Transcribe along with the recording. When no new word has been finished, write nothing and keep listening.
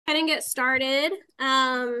and get started.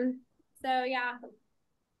 So yeah,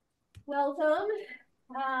 welcome.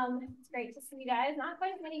 It's great to see you guys. Not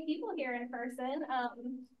quite as many people here in person,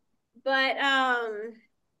 but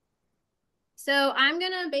so I'm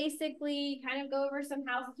gonna basically kind of go over some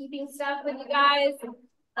housekeeping stuff with you guys.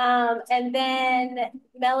 And then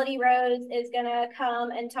Melody Rose is gonna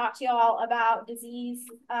come and talk to y'all about disease,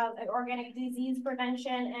 organic disease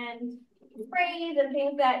prevention and sprays and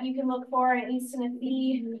things that you can look for in East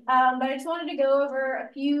Tennessee. But I just wanted to go over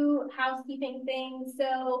a few housekeeping things.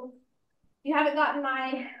 So if you haven't gotten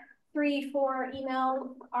my 3-4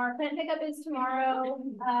 emails, our plant pickup is tomorrow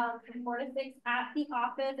from 4 to 6 at the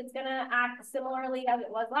office. It's gonna act similarly as it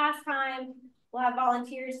was last time. We'll have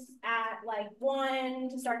volunteers at like 1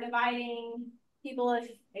 to start dividing people if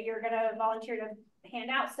you're gonna volunteer to hand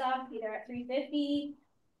out stuff, either at 3:50.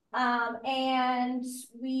 And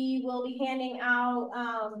we will be handing out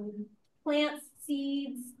plants,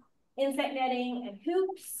 seeds, insect netting, and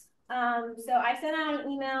hoops. So I sent out an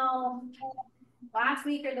email last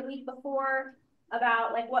week or the week before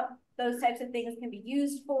about like what those types of things can be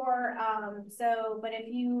used for. But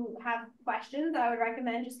if you have questions, I would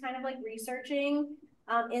recommend just kind of like researching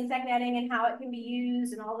insect netting and how it can be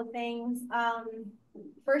used and all the things.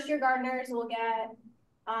 First year gardeners will get,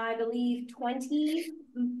 I believe, 20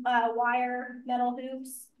 wire metal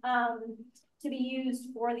hoops to be used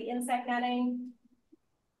for the insect netting.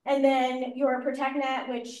 And then your Protect Net,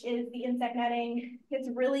 which is the insect netting, it's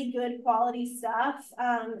really good quality stuff.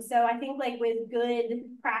 So I think like with good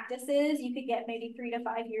practices, you could get maybe 3 to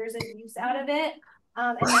 5 years of use out of it.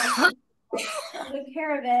 And then take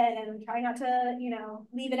care of it and try not to,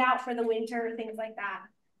 leave it out for the winter, things like that.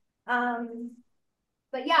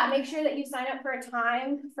 But yeah, make sure that you sign up for a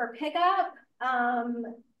time for pickup.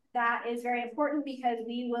 That is very important because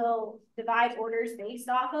we will divide orders based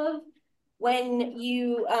off of when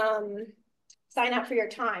you sign up for your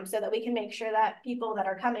time so that we can make sure that people that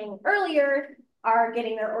are coming earlier are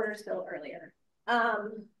getting their orders filled earlier.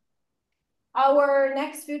 Our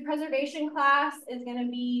next food preservation class is going to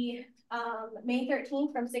be May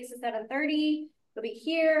 13th from 6 to 7:30. It'll be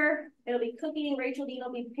here. It'll be cooking. Rachel Dean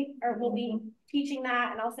will be teaching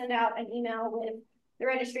that, and I'll send out an email with the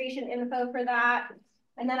registration info for that.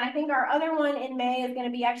 And then I think our other one in May is going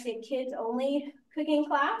to be actually a kids only cooking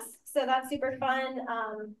class. So that's super fun.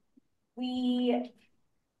 We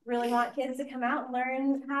really want kids to come out and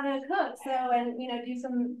learn how to cook. So, and do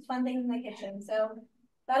some fun things in the kitchen. So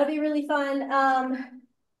that'll be really fun.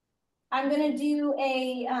 I'm going to do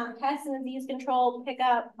a pest and disease control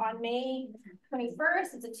pickup on May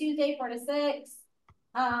 21st. It's a Tuesday, 4 to 6.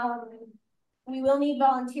 We will need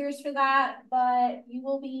volunteers for that, but you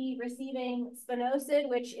will be receiving spinosad,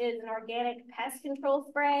 which is an organic pest control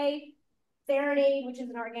spray, Serenade, which is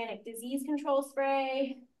an organic disease control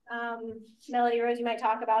spray. Melody Rose, you might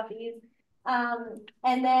talk about these.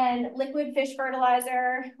 And then liquid fish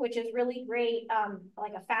fertilizer, which is really great,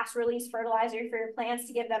 like a fast release fertilizer for your plants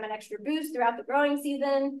to give them an extra boost throughout the growing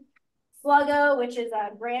season. Sluggo, which is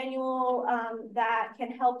a granule that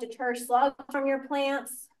can help deter slugs from your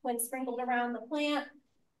plants when sprinkled around the plant.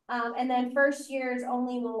 And then first years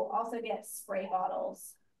only will also get spray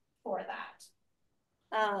bottles for that.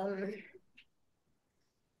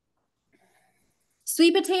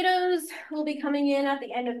 Sweet potatoes will be coming in at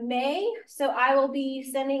the end of May. So I will be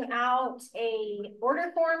sending out a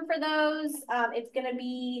order form for those. It's gonna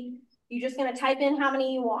be, you're just gonna type in how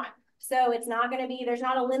many you want. So it's not gonna be, there's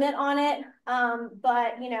not a limit on it,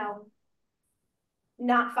 but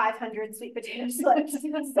not 500 sweet potato slips.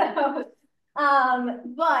 So,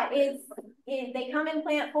 but they come in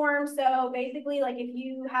plant form. So basically like if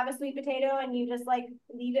you have a sweet potato and you just like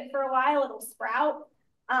leave it for a while, it'll sprout.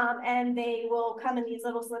 And they will come in these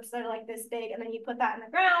little slips that are like this big, and then you put that in the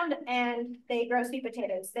ground and they grow sweet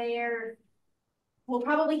potatoes. We'll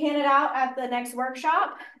probably hand it out at the next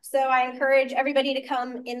workshop. So I encourage everybody to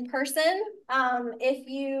come in person. If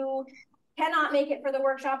you cannot make it for the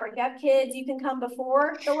workshop or you have kids, you can come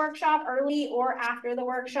before the workshop early or after the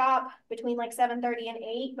workshop between like 7:30 and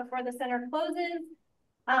 8 before the center closes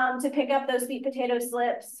to pick up those sweet potato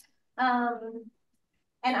slips.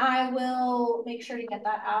 And I will make sure to get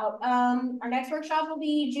that out. Our next workshop will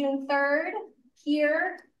be June 3rd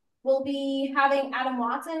here. We'll be having Adam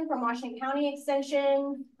Watson from Washington County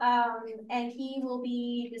Extension, and he will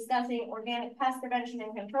be discussing organic pest prevention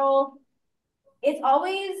and control. This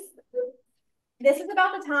is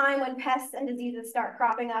about the time when pests and diseases start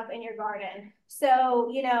cropping up in your garden.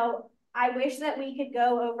 So, I wish that we could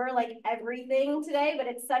go over like everything today, but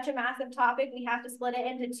it's such a massive topic. We have to split it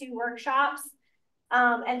into 2 workshops.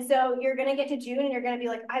 And so you're going to get to June and you're going to be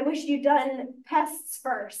like, I wish you'd done pests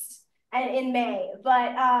first and in May.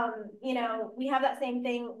 But, you know, we have that same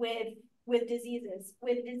thing with diseases.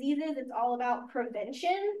 With diseases, it's all about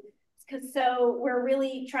prevention. So we're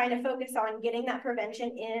really trying to focus on getting that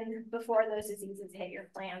prevention in before those diseases hit your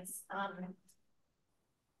plants.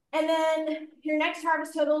 And then your next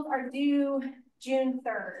harvest totals are due June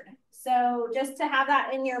 3rd. So just to have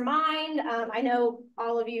that in your mind, I know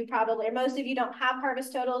all of you probably, or most of you don't have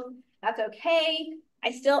harvest totals. That's okay.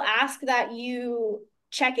 I still ask that you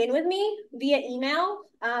check in with me via email.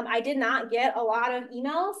 I did not get a lot of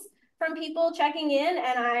emails from people checking in,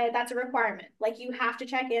 and that's a requirement. Like, you have to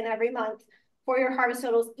check in every month for your harvest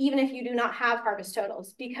totals, even if you do not have harvest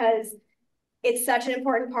totals, because it's such an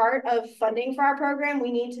important part of funding for our program.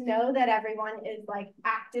 We need to know that everyone is like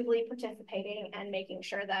actively participating and making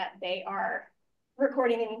sure that they are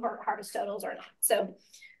recording any harvest totals or not. So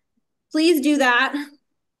please do that.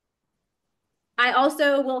 I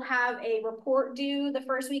also will have a report due the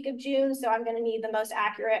first week of June, so I'm going to need the most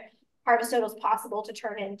accurate harvest totals possible to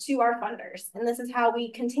turn in to our funders. And this is how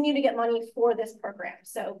we continue to get money for this program.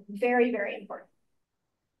 So very, very important.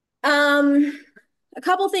 A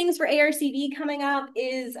couple things for ARCD coming up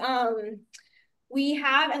is we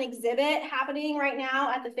have an exhibit happening right now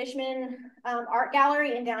at the Fishman Art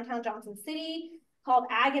Gallery in downtown Johnson City called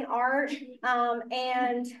Ag and Art.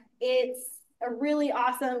 And it's a really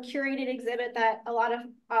awesome curated exhibit that a lot of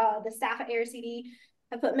the staff at ARCD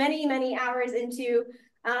have put many, many hours into.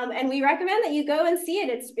 And we recommend that you go and see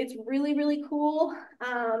it. It's really, really cool.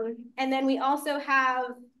 And then we also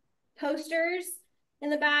have posters in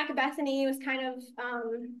the back. Bethany was kind of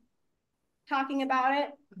talking about it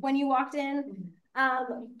when you walked in.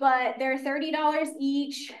 But they're $30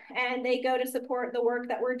 each, and they go to support the work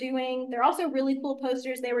that we're doing. They're also really cool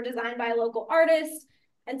posters. They were designed by a local artist.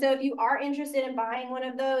 And so if you are interested in buying one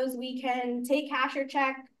of those, we can take cash or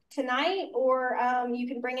check tonight, or you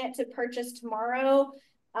can bring it to purchase tomorrow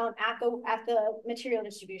at the material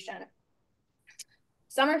distribution.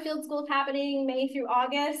 Summer field school is happening May through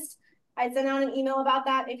August. I sent out an email about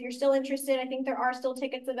that. If you're still interested, I think there are still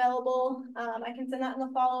tickets available. I can send that in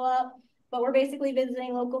the follow-up. But we're basically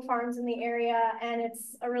visiting local farms in the area, and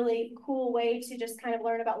it's a really cool way to just kind of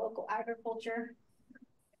learn about local agriculture.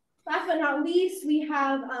 Last but not least, we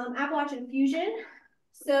have Appalachian Fusion.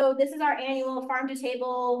 So this is our annual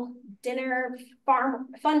farm-to-table dinner farm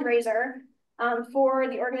fundraiser for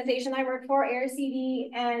the organization I work for,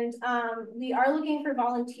 ARCD, and we are looking for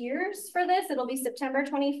volunteers for this. It'll be September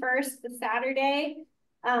 21st, the Saturday.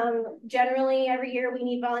 Generally, every year we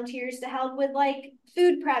need volunteers to help with like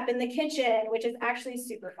food prep in the kitchen, which is actually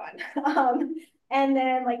super fun. And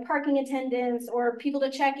then like parking attendants or people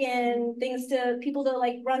to check in, people to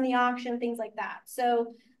like run the auction, things like that.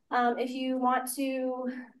 So if you want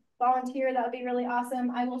to volunteer, that would be really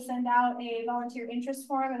awesome. I will send out a volunteer interest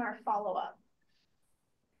form in our follow-up.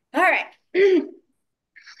 All right.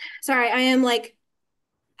 Sorry, I am like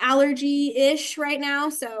allergy-ish right now,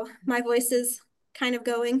 so my voice is kind of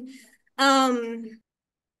going.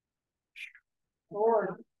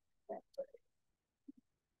 Lord.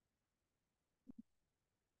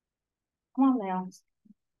 Come on now.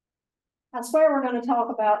 I swear we're going to talk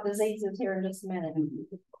about diseases here in just a minute.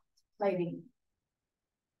 Maybe.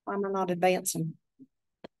 I'm not advancing.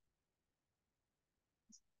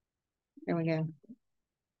 There we go.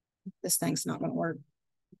 This thing's not going to work.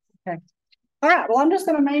 Okay. All right. Well, I'm just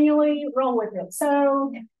going to manually roll with it.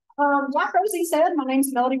 So, like Rosie said, my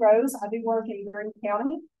name's Melody Rose. I do work in Greene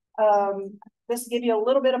County. Just to give you a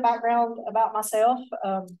little bit of background about myself,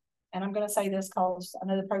 and I'm going to say this because I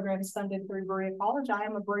know the program is funded through Berea College. I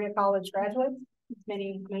am a Berea College graduate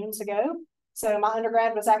many moons ago. So my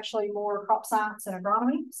undergrad was actually more crop science and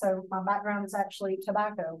agronomy. So my background is actually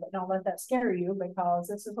tobacco, but don't let that scare you because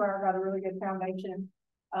this is where I got a really good foundation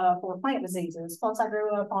for plant diseases. Plus, I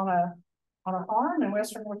grew up on a farm in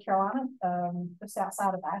western North Carolina, just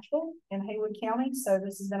outside of Asheville in Haywood County. So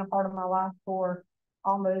this has been a part of my life for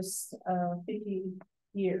almost 50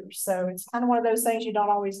 years. So it's kind of one of those things you don't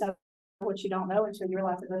always know what you don't know until you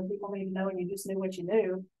realize that other people need to know and you just knew what you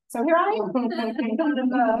knew. So here I am, kind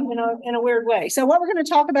of, in a weird way. So what we're going to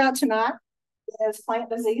talk about tonight is plant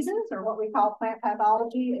diseases, or what we call plant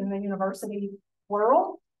pathology in the university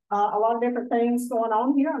world. A lot of different things going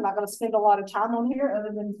on here. I'm not going to spend a lot of time on here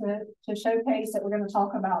other than to showcase that we're going to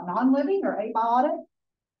talk about non-living or abiotic,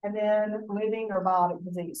 and then living or biotic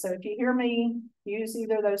disease. So if you hear me use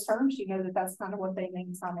either of those terms, you know that that's kind of what they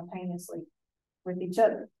mean simultaneously with each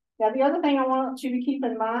other. Now, the other thing I want you to keep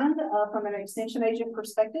in mind from an extension agent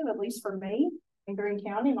perspective, at least for me in Greene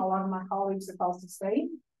County and a lot of my colleagues across the state,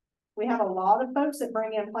 We have a lot of folks that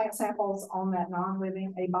bring in plant samples on that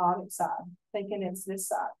non-living abiotic side, thinking it's this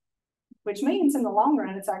side, which means in the long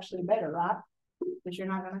run, it's actually better, right? Because you're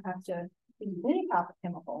not going to have to use any type of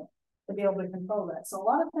chemical to be able to control that. So a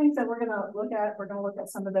lot of things that we're going to look at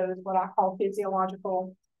some of those, what I call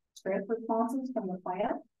physiological stress responses from the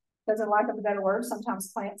plant. Because in lack of a better word,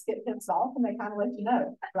 sometimes plants get pissed off and they kind of let you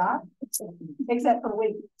know, right? Except for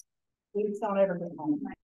weeds. Weeds don't ever get on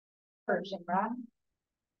version, right?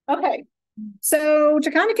 Okay, so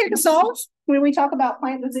to kind of kick us off, when we talk about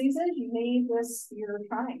plant diseases, you need your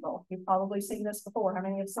triangle. You've probably seen this before. How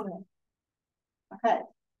many have seen it? Okay,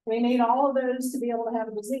 we need all of those to be able to have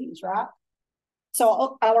a disease, right?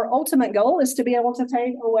 So our ultimate goal is to be able to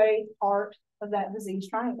take away part of that disease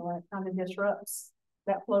triangle, and it kind of disrupts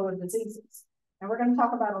that flow of diseases. And we're going to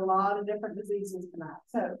talk about a lot of different diseases tonight.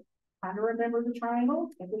 So kind of remember the triangle.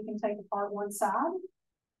 If we can take apart one side,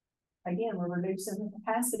 again, we're reducing the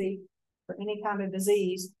capacity for any kind of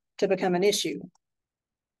disease to become an issue.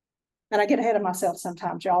 And I get ahead of myself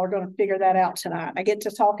sometimes. Y'all are going to figure that out tonight. I get to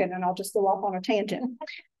talking and I'll just go off on a tangent.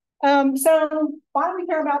 So why do we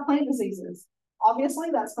care about plant diseases? Obviously,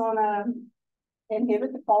 that's going to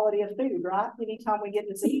inhibit the quality of food, right? Anytime we get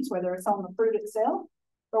disease, whether it's on the fruit itself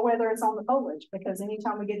or whether it's on the foliage, because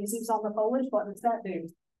anytime we get disease on the foliage, what does that do?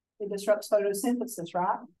 It disrupts photosynthesis,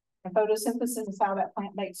 right? And photosynthesis is how that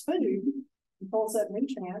plant makes food and pulls up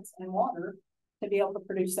nutrients and water to be able to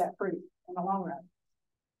produce that fruit in the long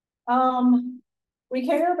run. We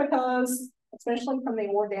care because, especially from the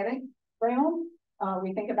organic realm,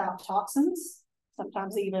 we think about toxins.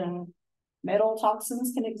 Sometimes even metal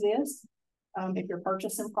toxins can exist. If you're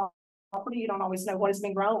purchasing property, you don't always know what has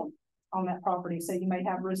been grown on that property. So you may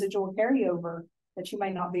have residual carryover that you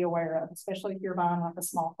may not be aware of, especially if you're buying like a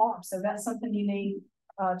small farm. So that's something you need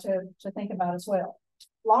to think about as well.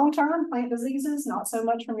 Long-term plant diseases, not so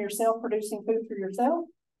much from yourself producing food for yourself,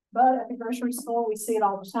 but at the grocery store, we see it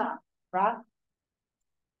all the time, right?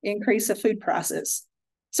 Increase of food prices.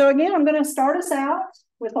 So again, I'm going to start us out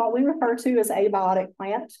with what we refer to as abiotic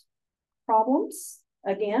plant problems.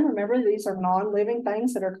 Again, remember, these are non-living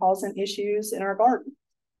things that are causing issues in our garden.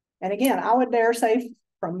 And again, I would dare say,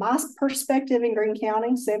 from my perspective in Greene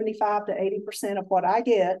County, 75 to 80% of what I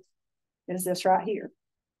get is this right here.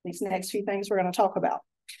 These next few things we're going to talk about.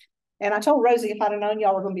 And I told Rosie, if I'd have known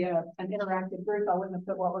y'all were going to be an interactive group, I wouldn't have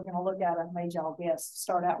put what we're going to look at and made y'all guess to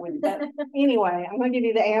start out with. But anyway, I'm going to give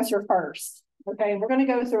you the answer first. Okay, we're going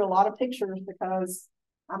to go through a lot of pictures because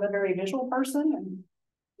I'm a very visual person and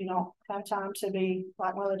you don't have time to be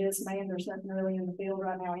like, well, it is man, there's nothing really in the field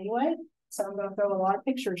right now anyway. So I'm going to throw a lot of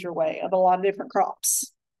pictures your way of a lot of different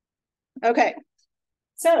crops. Okay,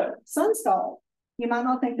 so sun scald. You might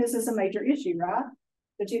not think this is a major issue, right?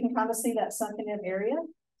 But you can kind of see that sunken in area.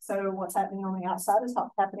 So what's happening on the outside is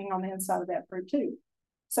happening on the inside of that fruit too.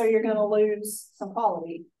 So you're going to lose some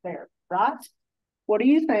quality there, right? What do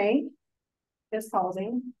you think is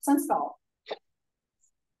causing sun scald?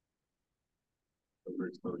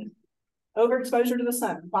 Overexposure. Overexposure to the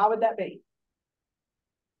sun. Why would that be?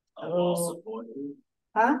 Loss of foliage.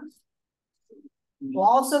 Huh?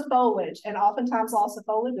 Loss of foliage. And oftentimes loss of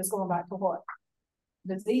foliage is going back to what?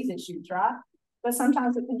 Disease issues, right? But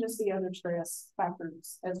sometimes it can just be other stress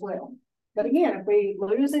factors as well. But again, if we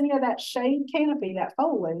lose any of that shade canopy, that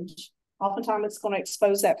foliage, oftentimes it's going to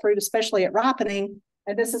expose that fruit, especially at ripening.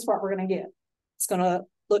 And this is what we're going to get. It's going to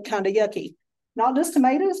look kind of yucky. Not just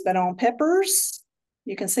tomatoes, but on peppers.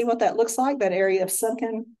 You can see what that looks like, that area of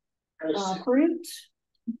sunken fruit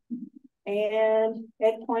and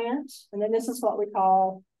eggplant. And then this is what we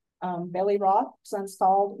call belly rot, sun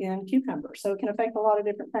scald in cucumber. So it can affect a lot of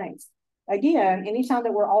different things. Again, anytime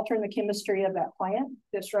that we're altering the chemistry of that plant,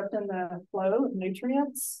 disrupting the flow of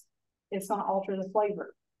nutrients, it's going to alter the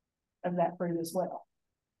flavor of that fruit as well.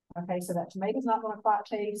 Okay, so that tomato's not going to quite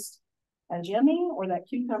taste as yummy, or that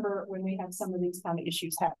cucumber when we have some of these kind of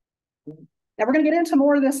issues happen. Now we're going to get into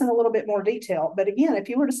more of this in a little bit more detail. But again, if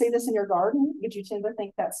you were to see this in your garden, would you tend to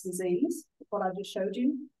think that's disease, what I just showed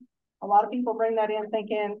you? A lot of people bring that in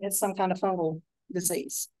thinking it's some kind of fungal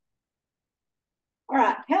disease. All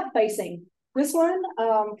right, cap facing. This one,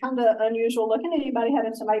 kind of unusual looking. Anybody had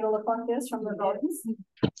a tomato look like this from their gardens?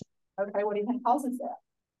 Okay, what do you think causes that?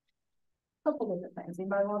 A couple different things.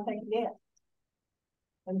 Anybody want to think again?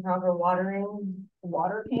 Improper watering.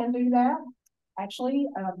 Water can do that. Actually,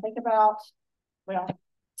 think about, well,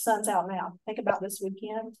 sun's out now. Think about this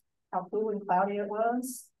weekend, how cool and cloudy it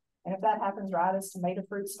was. And if that happens right as tomato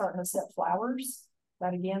fruit's starting to set flowers,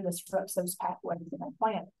 that again disrupts those pathways in that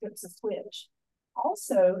plant, flips a switch.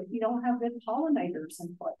 Also, if you don't have good pollinators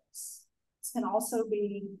in place, this can also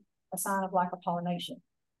be a sign of lack of pollination.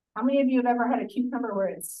 How many of you have ever had a cucumber where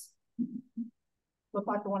it's look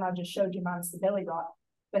like the one I just showed you, minus the belly rot,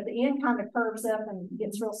 but the end kind of curves up and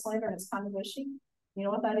gets real slender and it's kind of bushy? You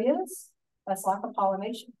know what that is? That's like a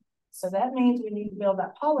pollination. So that means we need to build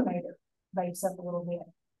that pollinator base up a little bit.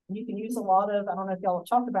 And you can use a lot of, I don't know if y'all have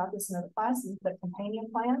talked about this in other classes, but companion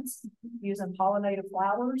plants, using pollinated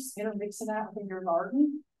flowers, intermixing that within your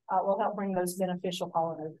garden, will help bring those beneficial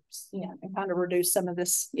pollinators in and kind of reduce some of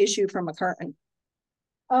this issue from occurring.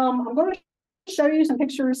 I'm going to show you some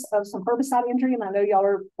pictures of some herbicide injury, and I know y'all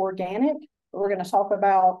are organic, but we're going to talk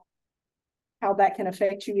about how that can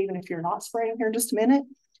affect you even if you're not spraying here in just a minute.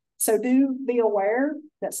 So do be aware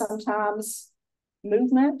that sometimes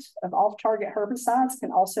movement of off-target herbicides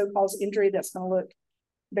can also cause injury that's going to look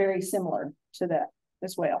very similar to that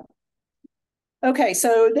as well. Okay,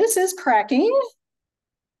 so this is cracking.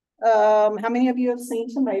 How many of you have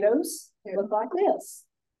seen tomatoes look like this?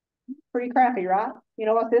 Pretty crappy, right? You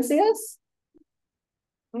know what this is?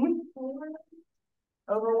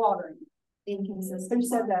 Overwatering. Inconsistent. Who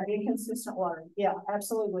said that? Inconsistent watering. Yeah,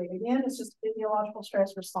 absolutely. Again, it's just a physiological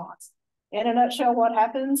stress response. In a nutshell, what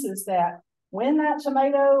happens is that when that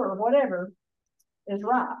tomato or whatever is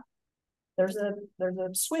ripe, there's a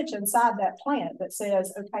switch inside that plant that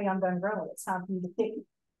says, okay, I'm done growing. It's time for you to pick it.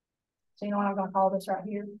 So you know what I'm going to call this right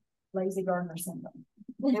here? Lazy gardener syndrome.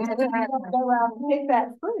 Go out and pick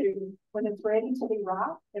that fruit when it's ready to be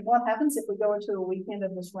ripe. And what happens if we go into a weekend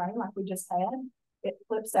of this rain like we just had? It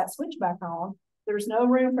flips that switch back on. There's no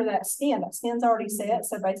room for that skin. That skin's already set.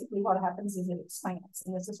 So basically what happens is it expands.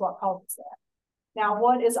 And this is what causes that. Now,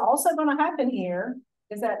 what is also going to happen here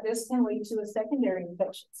is that this can lead to a secondary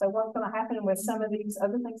infection. So what's going to happen with some of these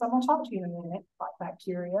other things I'm going to talk to you in a minute, like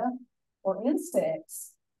bacteria or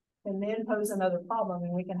insects, and then pose another problem,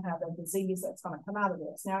 and we can have a disease that's going to come out of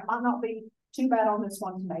this. Now, it might not be too bad on this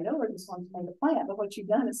one tomato or this one tomato plant, but what you've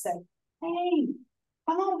done is say, hey,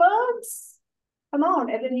 come on, bugs, come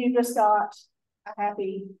on. And then you just got a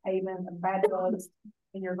happy haven of bad bugs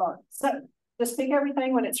in your garden. So just pick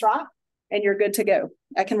everything when it's ripe, and you're good to go.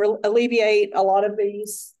 I can alleviate a lot of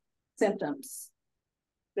these symptoms.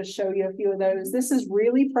 Just show you a few of those. This is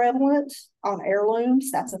really prevalent on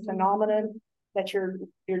heirlooms. That's a phenomenon that you're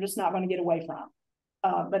just not going to get away from.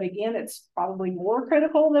 But again, it's probably more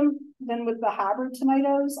critical than with the hybrid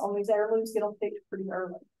tomatoes. On these heirlooms, get them picked pretty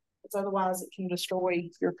early, because otherwise it can destroy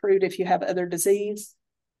your fruit if you have other disease.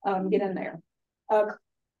 Get in there.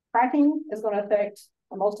 Cracking is going to affect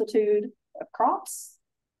a multitude of crops.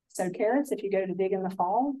 So carrots, if you go to dig in the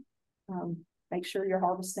fall, make sure you're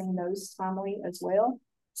harvesting those timely as well.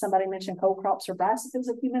 Somebody mentioned cold crops or brassicas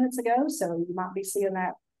a few minutes ago, so you might be seeing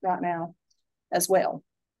that right now as well.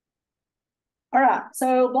 All right,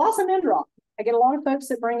 so blossom end rot. I get a lot of folks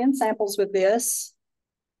that bring in samples with this.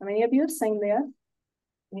 How many of you have seen this?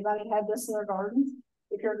 Anybody had this in their garden?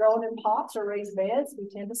 If you're growing in pots or raised beds, we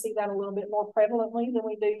tend to see that a little bit more prevalently than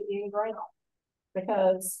we do in ground,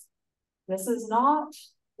 because this is not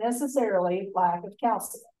necessarily lack of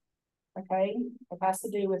calcium. Okay, it has to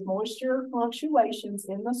do with moisture fluctuations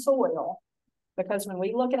in the soil, because when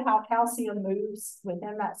we look at how calcium moves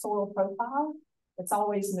within that soil profile, it's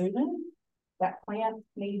always moving. That plant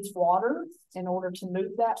needs water in order to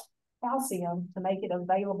move that calcium to make it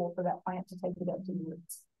available for that plant to take it up to the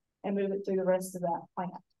roots and move it through the rest of that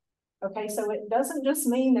plant. Okay, so it doesn't just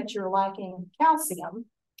mean that you're lacking calcium.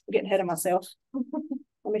 I'm getting ahead of myself.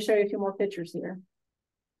 Let me show you a few more pictures here.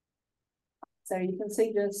 So you can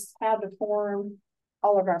see just how deformed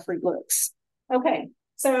all of our fruit looks. Okay,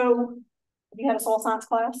 so you had a soil science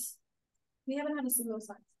class? We haven't had a single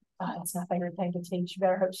science. Oh, that's my favorite thing to teach. You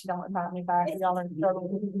better hope she don't invite me back. Y'all are in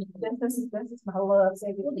trouble. This is my love.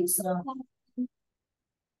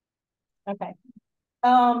 Okay.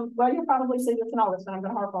 Well, you'll probably see this in August, but I'm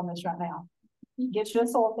going to harp on this right now. Get you a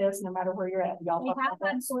soil test no matter where you're at. Y'all have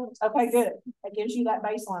had soil. Okay, good. That gives you that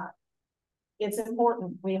baseline. It's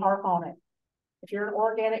important. We harp on it. If you're an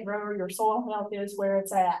organic grower, your soil health is where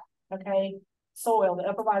it's at. Okay. Soil, the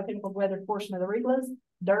upper biophysical weathered portion of the regolith,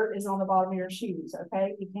 dirt is on the bottom of your shoes.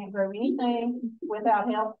 Okay. You can't grow anything without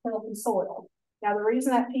healthy soil. Now, the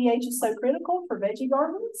reason that pH is so critical for veggie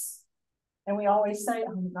gardens, and we always say,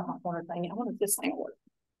 I'm not my corner thing. I wonder if this thing will work.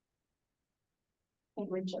 Can't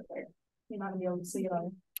reach up there. You're not gonna be able to see it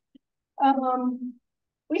on.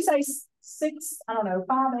 We say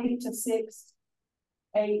 5/8 to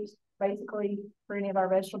 6/8, basically, for any of our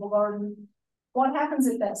vegetable gardens. What happens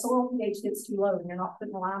if that soil pH gets too low and you're not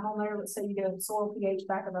putting lime on there? Let's say you get a soil pH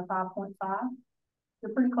back of a 5.5.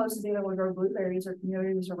 You're pretty close to being able to grow blueberries or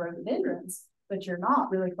camellias or rhododendrons, but you're not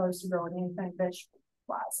really close to growing anything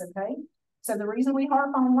vegetable-wise, okay? So the reason we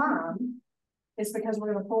harp on lime It's because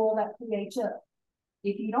we're gonna pull that pH up.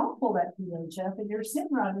 If you don't pull that pH up and you're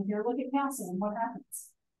sitting right in here, look at calcium, what happens?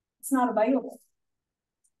 It's not available.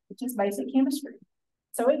 It's just basic chemistry.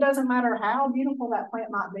 So it doesn't matter how beautiful that plant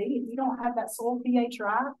might be, if you don't have that soil pH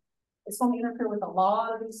right, it's going to interfere with a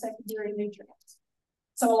lot of these secondary nutrients.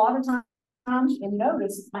 So a lot of times, and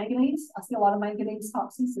notice manganese, I see a lot of manganese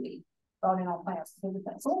toxicity brought in on plants because if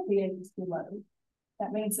that soil pH is too low,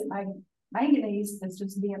 that means that manganese is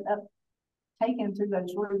just being taken through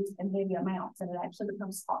those roots in heavy amounts, and it actually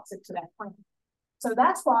becomes toxic to that plant. So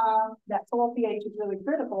that's why that soil pH is really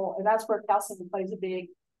critical, and that's where calcium plays a big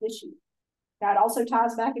issue. That also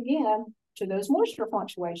ties back again to those moisture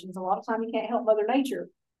fluctuations. A lot of time you can't help Mother Nature,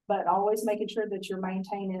 but always making sure that you're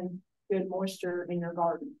maintaining good moisture in your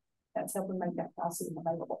garden. That's helping make that calcium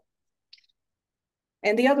available.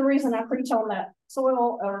 And the other reason I preach on that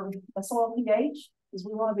soil or the soil pH is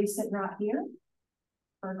we want to be sitting right here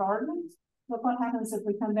for gardens. Look what happens if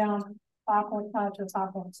we come down 5.5 to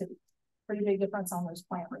 5.2. Pretty big difference on those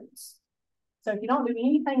plant roots. So if you don't do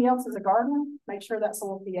anything else as a gardener, make sure that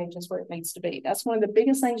soil pH is where it needs to be. That's one of the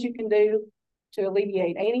biggest things you can do to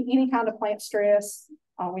alleviate any kind of plant stress.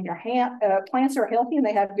 When your plants are healthy and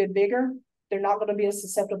they have good vigor, they're not going to be as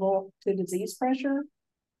susceptible to disease pressure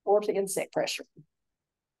or to insect pressure.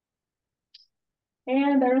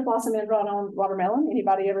 And there's blossom end rot on watermelon.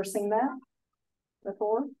 Anybody ever seen that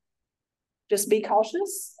before? Just be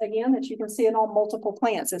cautious, again, that you can see it on multiple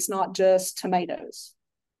plants. It's not just tomatoes.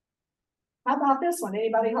 How about this one?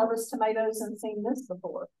 Anybody harvest tomatoes and seen this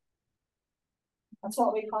before? That's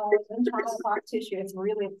what we call internal plant tissue. It's a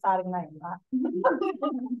really exciting name,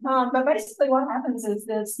 right? But basically what happens is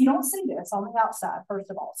this, you don't see this on the outside, first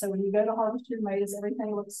of all. So when you go to harvest your tomatoes,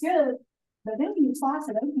 everything looks good. But then when you slice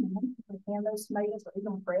it open, and those tomatoes are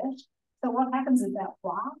even fresh. So what happens is that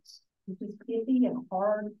fly, which is pithy and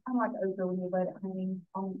hard, kind of like okra when you let it hang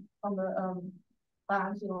on the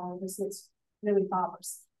vines, you know, this gets really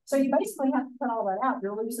fibrous. So you basically have to put all that out.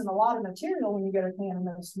 You're losing a lot of material when you go to canning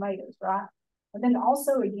those tomatoes, right? And then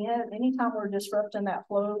also, again, anytime we're disrupting that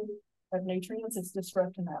flow of nutrients, it's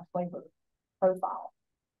disrupting that flavor profile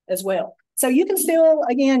as well. So you can still,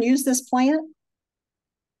 again, use this plant.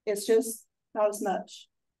 It's just not as much.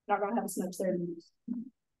 Not going to have as much there to use.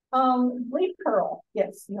 Leaf curl.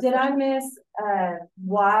 Yes. Did I miss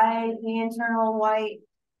why the internal white?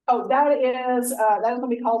 Oh, that is going to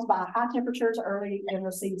be caused by high temperatures early in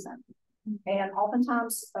the season. And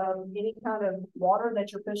oftentimes any kind of water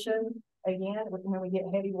that you're pushing, again, when we get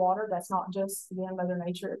heavy water, that's not just, again, Mother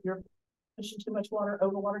Nature. If you're pushing too much water,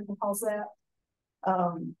 overwater can cause that.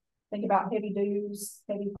 Think about heavy dews,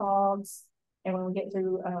 heavy fogs. And when we get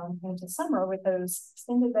through into summer with those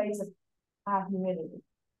extended days of high humidity,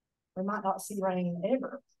 we might not see rain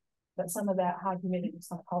ever, but some of that high humidity is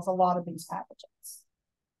going to cause a lot of these pathogens.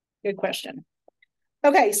 Good question.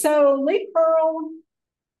 Okay, so leaf curl,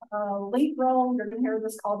 leaf roll, you're going to hear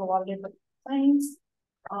this called a lot of different things.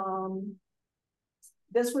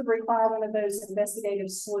 This would require one of those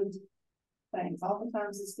investigative sleuth things.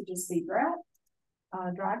 Oftentimes this could just be drought,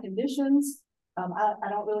 dry conditions. I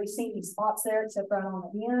don't really see any spots there except right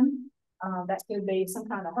on the end. That could be some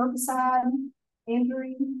kind of herbicide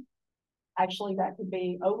injury. Actually, that could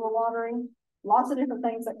be overwatering. Lots of different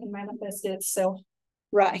things that can manifest itself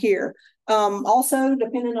right here. Also,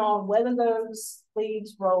 depending on whether those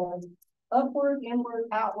leaves roll upward, inward,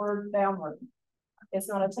 outward, downward. It's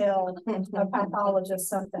going to tell a pathologist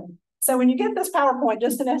something. So when you get this PowerPoint,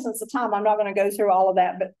 just in essence of time, I'm not going to go through all of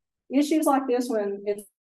that, but issues like this, when it's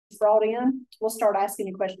brought in, we'll start asking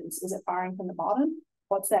you questions. Is it firing from the bottom?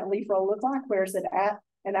 What's that leaf roll look like? Where is it at?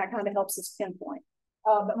 And that kind of helps us pinpoint.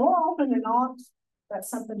 But more often than not, that's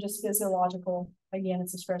something just physiological. Again,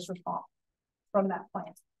 it's a stress response from that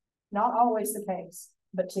plant. Not always the case,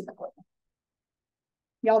 but typically.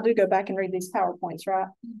 Y'all do go back and read these PowerPoints, right?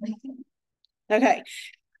 Okay.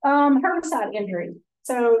 Herbicide injury.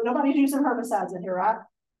 So nobody's using herbicides in here, right?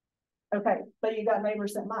 Okay, but you got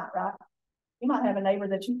neighbors that might, right? You might have a neighbor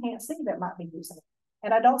that you can't see that might be using it.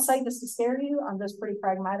 And I don't say this to scare you. I'm just pretty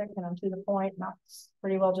pragmatic and I'm to the point, and I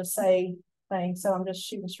pretty well just say things. So I'm just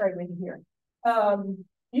shooting straight with you here.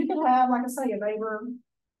 You can have, like I say, a neighbor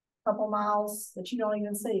a couple miles that you don't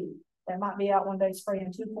even see that might be out one day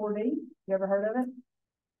spraying 2,4-D. You ever heard of it?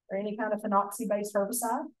 Or any kind of phenoxy-based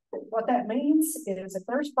herbicide. What that means is if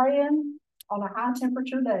they're spraying on a high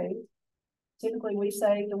temperature day, typically we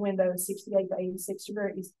say the window is 68 to 86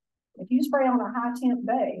 degrees. If you spray on a high temp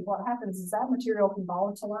day, what happens is that material can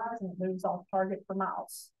volatilize and it moves off target for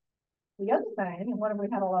miles. The other thing, and what have we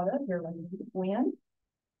had a lot of here lately? Wind.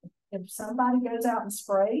 If somebody goes out and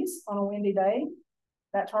sprays on a windy day,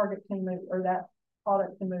 that target can move, or that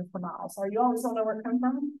product can move for miles. Are you always gonna know where it comes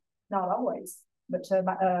from? Not always, but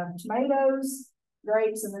tomatoes,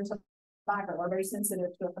 grapes, and then tobacco are very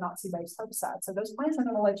sensitive to a phenoxy-based herbicide. So those plants are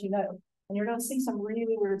gonna let you know, and you're gonna see some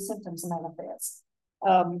really weird symptoms manifest.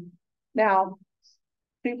 Now,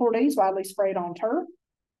 2,4-D is widely sprayed on turf,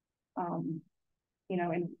 you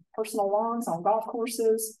know, in personal lawns, on golf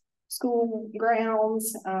courses, school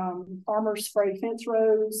grounds, farmers spray fence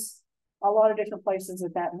rows, a lot of different places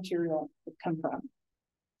that material would come from.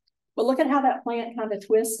 But look at how that plant kind of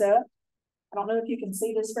twists up. I don't know if you can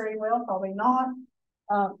see this very well, probably not.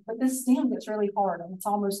 But this stem gets really hard and it's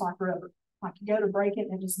almost like rubber. Like you go to break it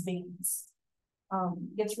and it just bends.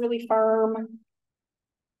 Gets really firm.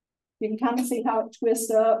 You can kind of see how it twists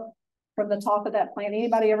up from the top of that plant.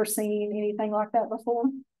 Anybody ever seen anything like that before?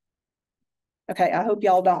 Okay, I hope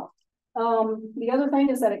y'all don't. The other thing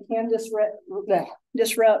is that it can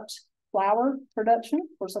disrupt flower production.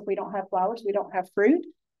 Of course, if we don't have flowers, we don't have fruit.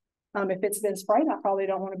 If it's been sprayed, I probably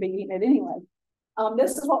don't want to be eating it anyway.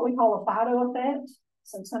 This is what we call a phyto effect.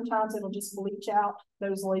 So sometimes it'll just bleach out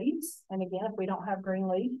those leaves. And again, if we don't have green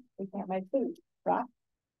leaf, we can't make food, right?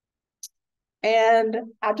 And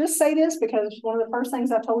I just say this because one of the first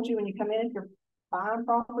things I told you when you come in, if you're buying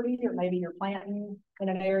property or maybe you're planting in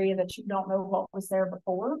an area that you don't know what was there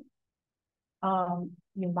before,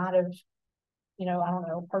 you might have, you know, I don't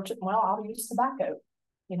know, purchased, well, I'll use tobacco.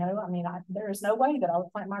 You know, I mean, there is no way that I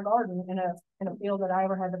would plant my garden in a field that I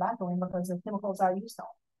ever had tobacco in because of chemicals I used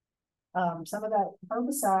on. Some of that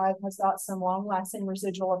herbicide has got some long-lasting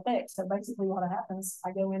residual effects. So basically what happens,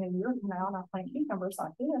 I go in a year from now and I plant cucumbers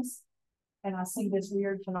like this, and I see this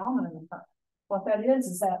weird phenomenon occur. What that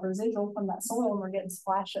is that residual from that soil and we're getting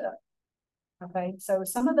splash up. Okay, so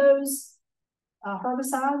some of those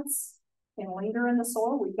herbicides can linger in the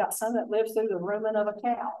soil. We've got some that live through the rumen of a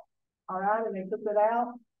cow. All right, and they poop it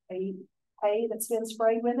out. They eat hay that's been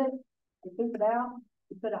sprayed with it. They poop it out.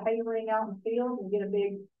 We put a hay ring out in the field and get a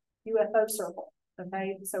big UFO circle.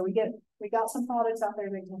 Okay, so we got some products out there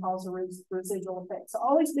that can cause a residual effect. So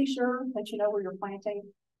always be sure that you know where you're planting.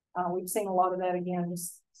 We've seen a lot of that again,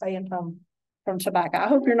 just saying from tobacco. I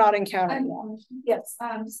hope you're not encountering that. Yes.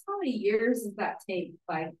 Just how many years does that take?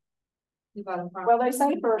 Like, well, they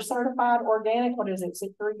say for certified organic, what is it? Is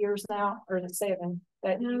it 3 years now, or is it 7?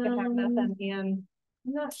 That you can have nothing in.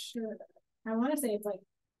 I'm not sure. I want to say it's like,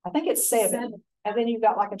 I think it's 7. And then you've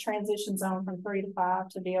got like a transition zone from 3 to 5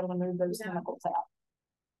 to be able to move those chemicals out.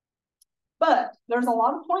 But there's a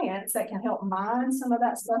lot of plants that can help mine some of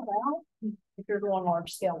that stuff out if you're doing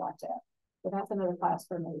large scale like that. But that's another class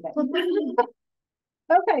for me.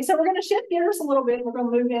 Okay, so we're going to shift gears a little bit. We're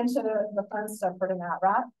going to move into the fun stuff for tonight,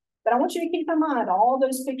 right? But I want you to keep in mind all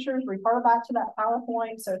those pictures, refer back to that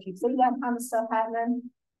PowerPoint. So if you see that kind of stuff happening,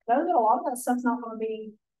 know that a lot of that stuff's not going to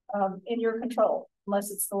be in your control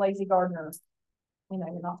unless it's the lazy gardener. You know,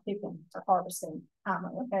 you're not picking or harvesting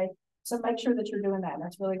timely, okay? So make sure that you're doing that. And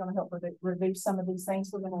that's really going to help reduce some of these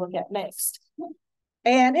things we're going to look at next.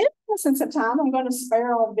 And in the essence of time, I'm going to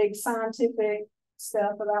spare all the big scientific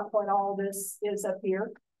stuff about what all this is up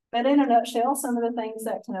here. But in a nutshell, some of the things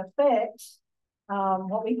that can affect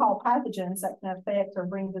what we call pathogens that can affect or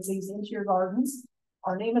bring disease into your gardens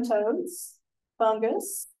are nematodes,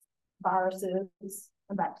 fungus, viruses,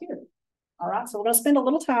 and bacteria. All right, so we're going to spend a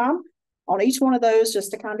little time on each one of those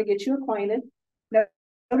just to kind of get you acquainted.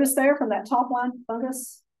 Notice there from that top line,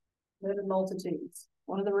 fungus, live in multitudes.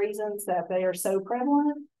 One of the reasons that they are so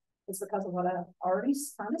prevalent is because of what I already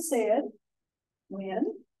kind of said. When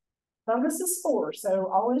fungus is spores, so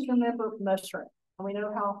always remember mushroom. And we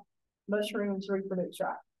know how mushrooms reproduce,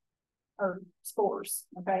 right? Or spores,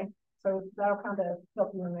 okay? So that'll kind of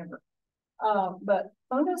help you remember. But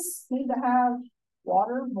fungus need to have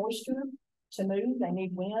water, moisture to move. They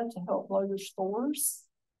need wind to help blow their spores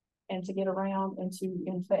and to get around and to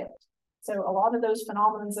infect. So a lot of those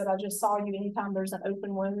phenomena that I just saw you, anytime there's an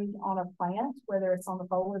open wound on a plant, whether it's on the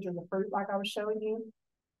foliage or the fruit like I was showing you,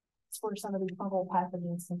 it's where some of these fungal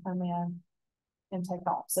pathogens can come in and take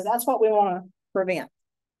off. So that's what we want to prevent.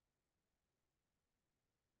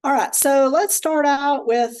 All right, so let's start out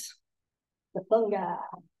with the fungi.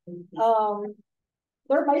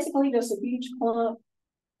 They're basically just a huge clump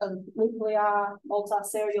of nuclei,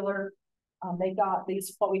 multicellular. They got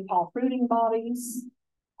these, what we call fruiting bodies.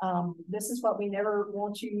 This is what we never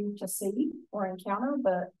want you to see or encounter,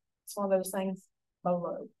 but it's one of those things,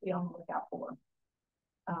 BOLO, be on the lookout for.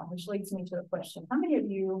 Which leads me to a question. How many of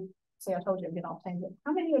you, see, I told you I'd get off tangent.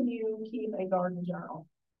 How many of you keep a garden journal?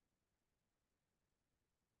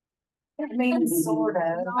 I mean, sort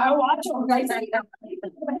of. I watch them.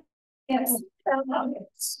 Yes.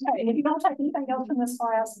 Okay, and if you don't take anything else from this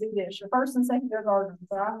class, do this. Your first and second year gardeners,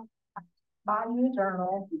 right? Buy you a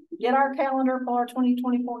journal. Get our calendar for our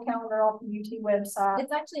 2024 calendar off the UT website.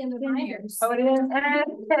 It's actually in the binders. Oh, it is.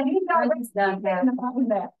 And you guys done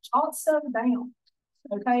that. Jot stuff down.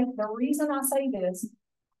 Okay. The reason I say this,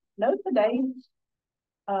 note the date.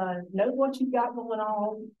 Note what you've got going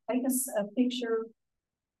on. Take a picture.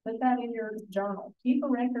 Put that in your journal. Keep a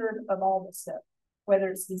record of all this stuff, whether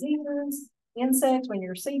it's diseases, insects, when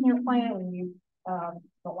you're seeding your plant, when you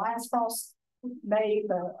the last frost made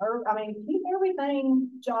the herb. I mean, keep everything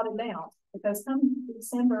jotted down, because come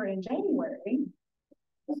December and January,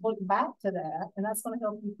 look back to that, and that's going to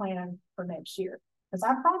help you plan for next year. Because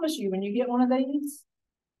I promise you, when you get one of these,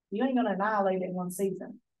 you ain't going to annihilate it in one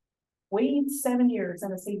season. Weeds 7 years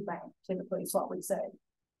in a seed bank, typically is what we say.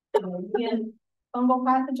 Again, fungal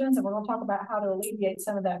pathogens, and we're going to talk about how to alleviate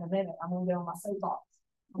some of that in a minute. I'm going to get on my soapbox.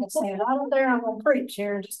 I'm going to stand right up there. I'm going to preach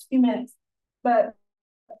here in just a few minutes, but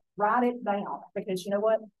write it down, because you know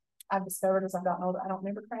what I've discovered as I've gotten older, I don't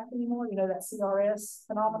remember crap anymore. You know, that CRS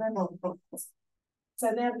phenomenon.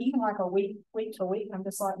 So then even like a week to week, I'm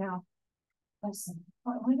just like, now, listen,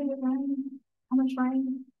 when did it rain? How much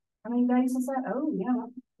rain? How many days is that? Oh yeah,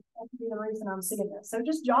 that could be the reason I'm seeing this. So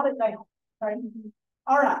just jot it down. Right.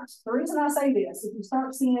 All right. The reason I say this, if you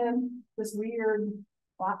start seeing this weird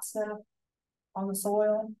white stuff on the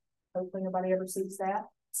soil, hopefully nobody ever sees that.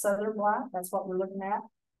 Southern black, that's what we're looking at.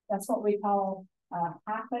 That's what we call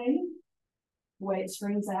hyphae, the way it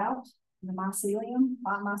springs out. The mycelium,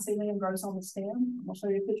 white mycelium grows on the stem. I'll show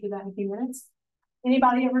you a picture of that in a few minutes.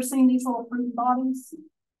 Anybody ever seen these little fruit bodies?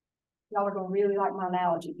 Y'all are going to really like my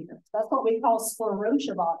analogy here. That's what we call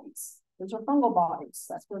sclerotia bodies. Those are fungal bodies.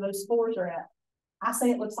 That's where those spores are at. I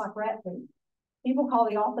say it looks like rat food. People call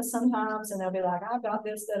the office sometimes and they'll be like, I've got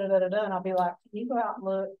this, da da da da da. And I'll be like, can you go out and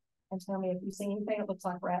look and tell me if you see anything that looks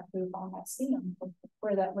like rat food on that stem,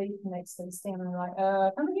 where that leaf connects to the stem? And they're like,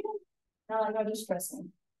 come again? And I'm like, no, just trust me.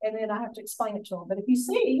 And then I have to explain it to them. But if you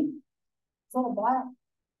see little black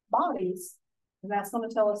bodies, that's going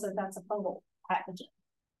to tell us that that's a fungal pathogen.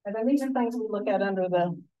 And then these are things we look at under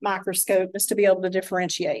the microscope just to be able to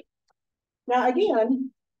differentiate. Now,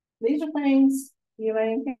 again, these are things you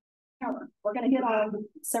may encounter. We're going to hit on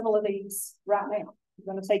several of these right now. I'm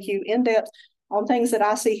going to take you in depth on things that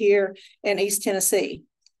I see here in East Tennessee.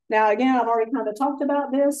 Now, again, I've already kind of talked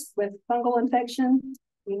about this with fungal infection.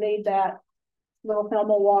 You need that little film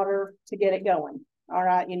of water to get it going. All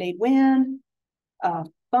right, you need wind,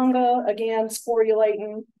 funga, again,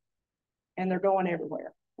 sporulating, and they're going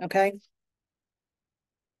everywhere. Okay.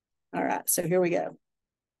 All right, so here we go.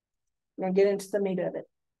 We're going to get into the meat of it.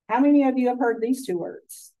 How many of you have heard these two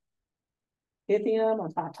words? Pythium or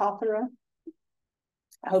Phytophthora?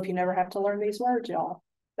 I hope you never have to learn these words, y'all.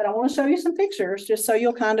 But I want to show you some pictures just so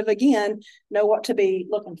you'll kind of, again, know what to be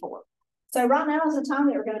looking for. So right now is the time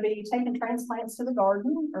that we're going to be taking transplants to the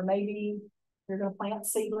garden, or maybe you're going to plant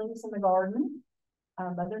seedlings in the garden.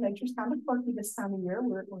 Mother Nature's kind of quirky this time of year.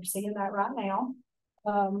 We're seeing that right now.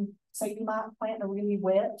 So you might plant in a really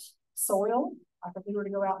wet soil. Like if we were to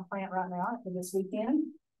go out and plant right now for this weekend,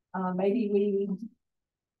 maybe we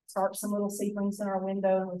start some little seedlings in our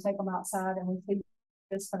window and we take them outside and we see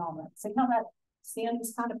this phenomenon. See how that stem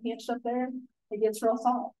is kind of pinched up there? It gets real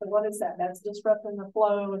soft. But what is that? That's disrupting the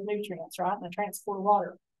flow of nutrients, right? And the transport of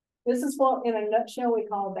water. This is what, in a nutshell, we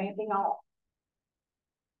call damping off.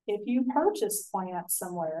 If you purchase plants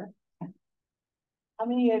somewhere, how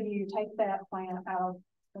many of you take that plant out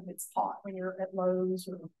of its pot when you're at Lowe's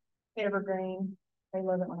or Evergreen? They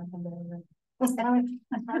love it when I come to Evergreen.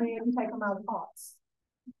 How many of you take them out of pots?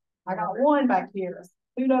 I got one back here.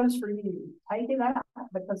 Kudos for you. Take it out,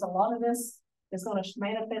 because a lot of this is going to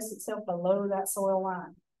manifest itself below that soil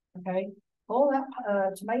line. Okay, pull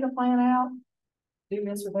that tomato plant out. Do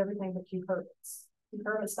this with everything but cucurbits.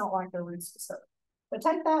 Cucurbits don't like their roots to serve. But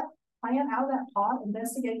take that plant out of that pot,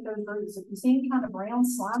 investigate those roots. If you see any kind of brown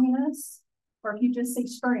sliminess, or if you just see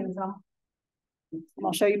strings,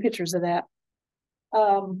 I'll show you pictures of that.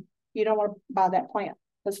 You don't want to buy that plant,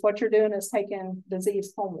 because what you're doing is taking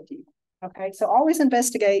disease home with you. Okay, so always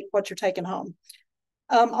investigate what you're taking home.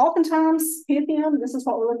 Oftentimes, Pythium, this is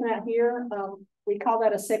what we're looking at here. We call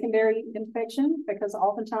that a secondary infection, because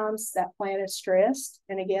oftentimes that plant is stressed.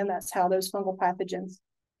 And again, that's how those fungal pathogens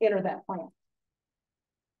enter that plant.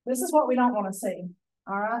 This is what we don't want to see.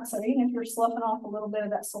 All right, so even if you're sloughing off a little bit of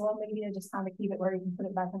that soil media, just kind of keep it where you can put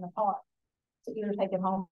it back in the pot to either take it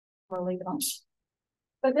home or leave it on.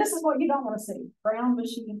 But this is what you don't want to see: brown,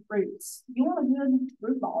 bushy roots. You want a good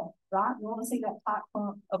root ball, right? You want to see that tight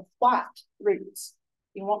clump of white roots.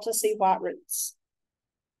 You want to see white roots.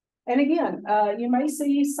 And again, you may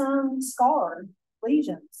see some scarred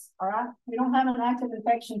lesions, all right? We don't have an active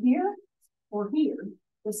infection here or here.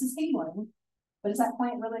 This is healing, but is that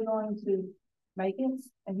plant really going to make it?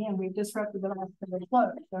 Again, we've disrupted the vascular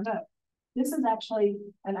flow, so no. This is actually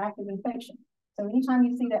an active infection. So anytime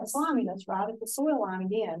you see that sliminess right at the soil line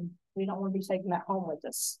again, we don't want to be taking that home with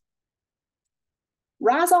us.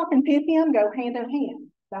 Rhizoc and Pythium go hand in hand.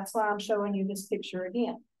 That's why I'm showing you this picture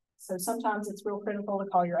again. So sometimes it's real critical to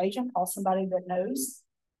call your agent, call somebody that knows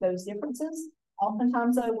those differences.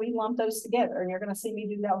 Oftentimes though, we lump those together, and you're going to see me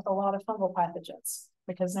do that with a lot of fungal pathogens,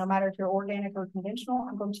 because no matter if you're organic or conventional,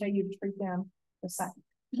 I'm going to tell you to treat them the same,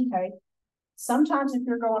 okay? Sometimes if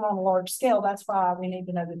you're going on a large scale, that's why we need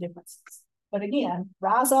to know the differences. But again,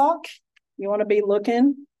 Rhizoc, you want to be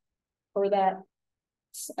looking for that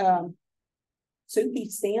soupy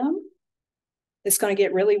stem. It's going to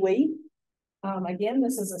get really weak. Again,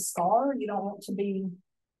 this is a scar. You don't want to be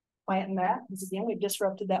planting that, because again, we've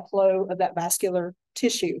disrupted that flow of that vascular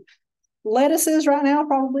tissue. Lettuces right now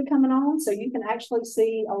probably coming on, so you can actually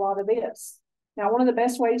see a lot of this. Now, one of the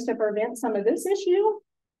best ways to prevent some of this issue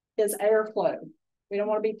is airflow. We don't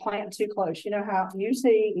want to be planting too close. You know how you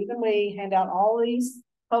see, even we hand out all these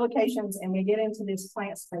publications and we get into this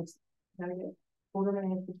plant space. I get 1/4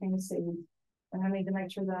 inch between the seeds. And I need to make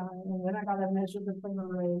sure that then I got to measure between the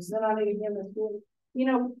rows. Then I need to give this, you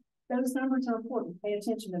know, those numbers are important. Pay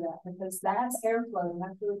attention to that, because that's airflow, and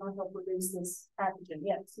that's really going to help reduce this pathogen.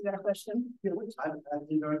 Yes, you got a question? Yeah, which I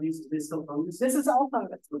think are these still fungus? This is all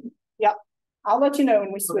fungus. Yep. I'll let you know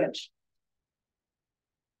when we switch.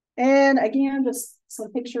 And again, just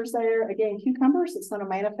some pictures there. Again, cucumbers, it's going to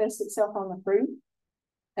manifest itself on the fruit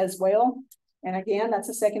as well. And again, that's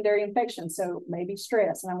a secondary infection, so maybe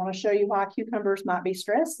stress. And I want to show you why cucumbers might be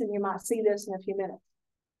stressed, and you might see this in a few minutes.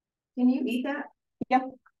 Can you eat that? Yep.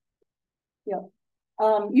 Yep.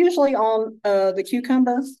 Usually on the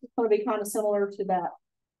cucumber, it's going to be kind of similar to that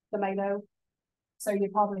tomato. So you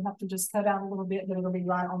probably have to just cut out a little bit, but it'll be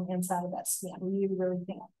right on the inside of that skin. You really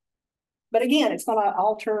can't. But again, it's going to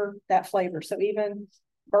alter that flavor. So even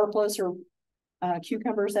burpless or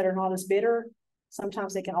cucumbers that are not as bitter,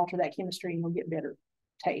 sometimes they can alter that chemistry and we'll get bitter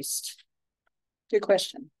taste. Good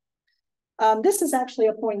question. This is actually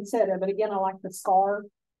a poinsettia, but again, I like the scar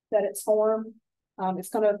that it's formed. It's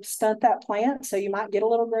going to stunt that plant, so you might get a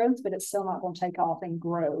little growth, but it's still not going to take off and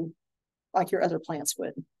grow like your other plants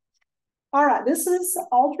would. All right, this is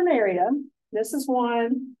Alternaria. This is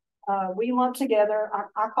one we lump together.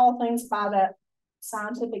 I call things by that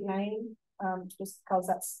scientific name, just because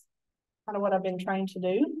that's kind of what I've been trained to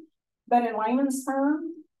do. But in layman's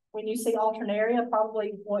terms, when you see Alternaria,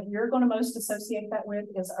 probably what you're going to most associate that with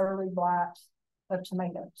is early blight of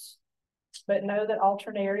tomatoes. But know that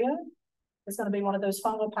Alternaria is going to be one of those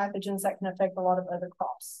fungal pathogens that can affect a lot of other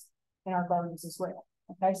crops in our gardens as well.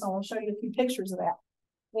 Okay, so I'll show you a few pictures of that.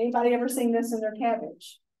 Anybody ever seen this in their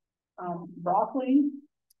cabbage? Broccoli,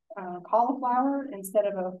 cauliflower, instead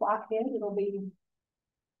of a flat head, it'll be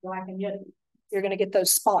black and yellow. You're going to get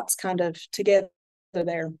those spots kind of together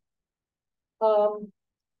there.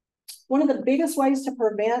 One of the biggest ways to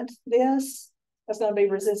prevent this is going to be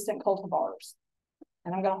resistant cultivars.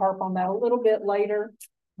 And I'm going to harp on that a little bit later,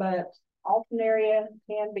 but Alternaria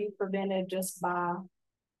can be prevented just by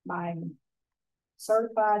buying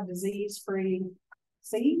certified disease-free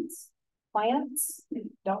seeds, plants.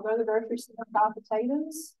 Don't go to the grocery store and buy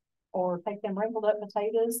potatoes, or take them wrinkled up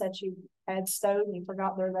potatoes that you had stowed and you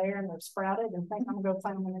forgot they're there and they're sprouted and think I'm going to go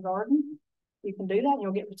plant them in the garden. You can do that and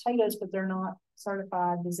you'll get potatoes, but they're not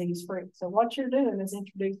certified disease-free. So what you're doing is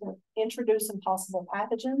introducing possible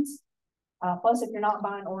pathogens. Plus, if you're not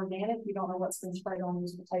buying organic, you don't know what's been sprayed on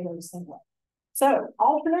these potatoes anyway. So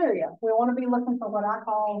Alternaria, we want to be looking for what I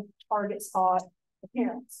call target spot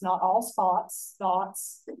appearance. Not all spots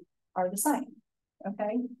are the same.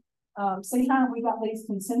 Okay. See how we got these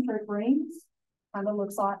concentric rings? Kind of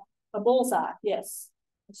looks like a bullseye. Yes.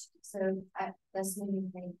 So that's when you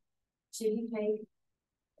think, should you take,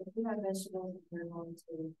 if you have vegetables that you're going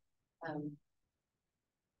to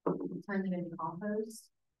turn them into compost,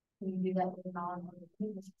 can you do that with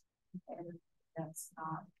non-organic? That's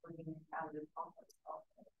not bringing it out of the compost.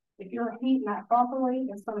 If you're heating that properly,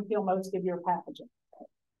 it's going to kill most of your pathogen.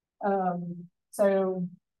 So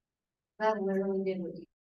that literally did what you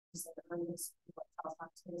said.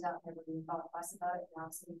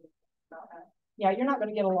 Yeah, you're not going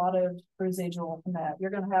to get a lot of residual from that.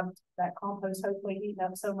 You're going to have that compost hopefully heating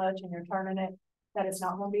up so much and you're turning it that it's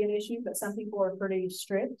not going to be an issue. But some people are pretty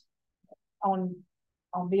strict on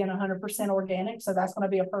being 100% organic. So that's going to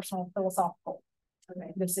be a personal philosophical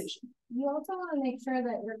decision. You also want to make sure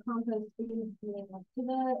that your compost feed is being up to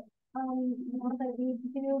the Not that we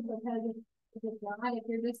do, because if it's not, if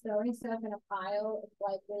you're just throwing stuff in a pile, it's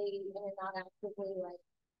likely, and you're not actively like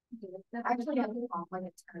doing stuff. Actually, I'm off when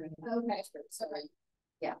it's turning. Okay, sorry.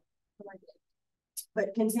 Yeah.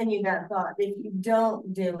 But continue that thought, if you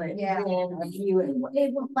don't do it, Yeah. then you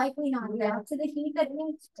It will likely not get up to the heat that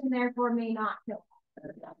needs, and therefore may not kill.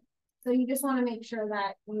 So you just want to make sure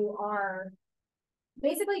that you are,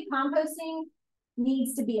 basically composting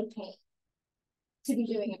needs to be a pain to be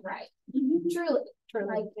doing it right. Truly,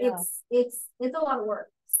 like yeah. it's a lot of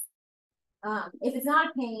work. If it's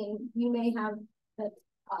not a pain, you may have that,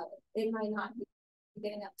 it might not be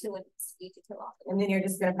getting up to it to kill off. and then you're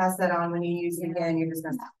just gonna pass that on when you use it again, you're just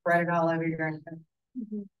gonna spread it all over your garden.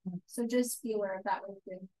 So just be aware of that when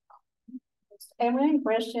you're doing. And when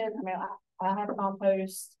Christian, I mean, I have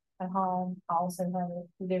compost at home. I also have it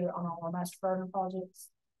to do it on all our master garden projects.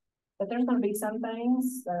 But there's gonna be some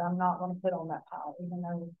things that I'm not gonna put on that pile, even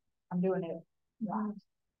though I'm doing it right.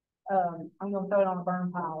 I'm gonna throw it on a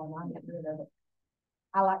burn pile and I get rid of it.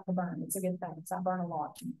 I like to burn. It's a good thing. So I burn a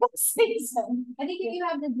lot this season. I think if you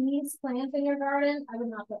have disease plants in your garden, I would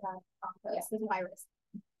not put that in compost with virus.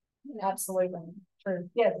 Absolutely. True.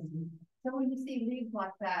 Yes. So when you see leaves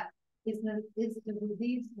like that, is the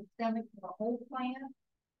disease systemic to the whole plant?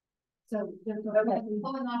 So there's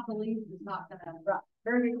pulling off the leaves is not gonna. Right.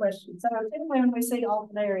 Very good question. So typically when we see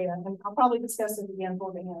alternaria, and I'll probably discuss it again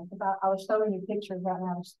for the end, because I was showing you pictures right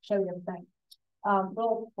now to show you everything.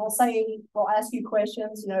 We'll ask you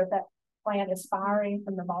questions, you know, if that plant is firing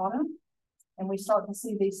from the bottom, and we start to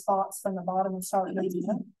see these spots from the bottom and start moving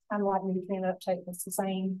up, kind of like nutrient uptake. It's the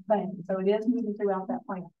same thing. So it is moving throughout that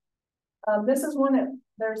plant. This is one that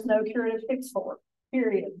there's no curative fix for,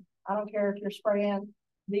 period. I don't care if you're spraying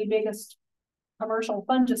the biggest commercial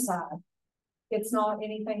fungicide. It's not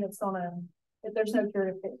anything that's gonna, if there's no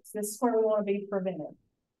curative fix. This is where we want to be preventive.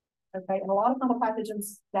 Okay, and a lot of fungal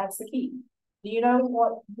pathogens, that's the key. Do you know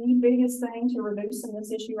what the biggest thing to reducing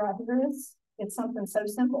this issue right here is? It's something so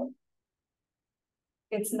simple.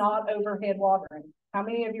 It's not overhead watering. How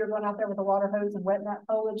many of you are going out there with a water hose and wetting that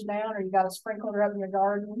foliage down, or you got a sprinkler up in your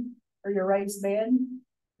garden or your raised bed?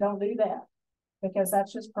 Don't do that, because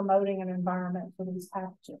that's just promoting an environment for these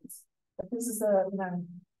pathogens. But this is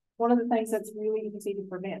one of the things that's really easy to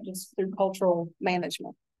prevent just through cultural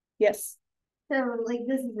management. Yes. So like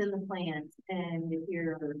this is in the plant, and if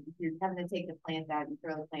you're having to take the plant out and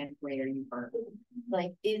throw the plant away or you burn it,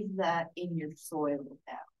 like is that in your soil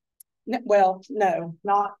now? Well, no,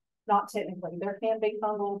 not technically. There can be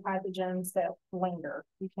fungal pathogens that linger.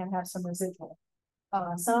 You can have some residual.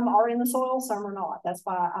 Some are in the soil, some are not. That's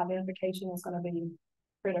why identification is going to be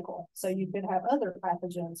critical. So you could have other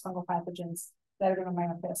pathogens, fungal pathogens, that are going to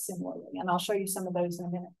manifest similarly. And I'll show you some of those in a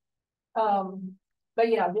minute. But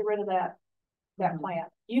yeah, get rid of that plant.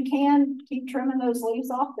 You can keep trimming those leaves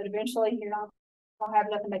off, but eventually you're not going to have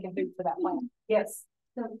nothing making food for that plant. Yes.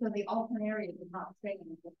 So the alternaria is not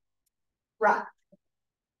staying. Right.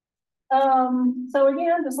 So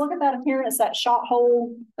again, just look at that appearance, that shot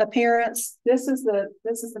hole appearance. This is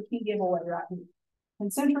the key giveaway right here.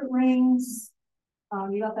 Concentric rings.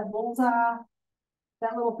 You got that bullseye.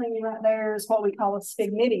 That little thingy right there is what we call a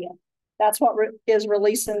sphygmidia. That's what is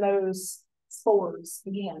releasing those spores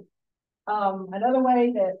again. Another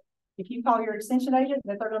way that if you call your extension agent,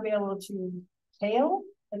 that they're going to be able to tell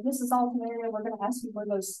if this is alternaria, we're going to ask you where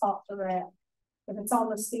those spots are at. If it's on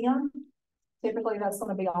the stem, typically that's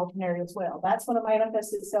going to be alternaria as well. That's going to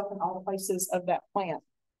manifest itself in all places of that plant.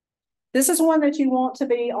 This is one that you want to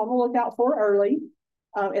be on the lookout for early.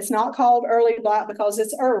 It's not called early black because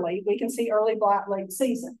it's early. We can see early black late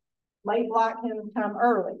season. Late black can come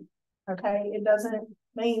early. Okay, it doesn't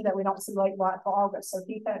mean that we don't see late black till August. So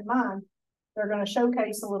keep that in mind. They're going to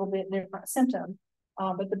showcase a little bit different symptom.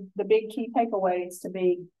 But the big key takeaway is to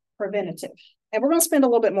be preventative. And we're going to spend a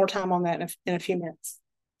little bit more time on that in a few minutes.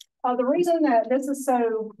 The reason that this is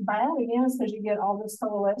so bad again is because you get all this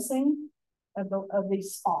coalescing of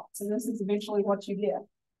these spots, and this is eventually what you get.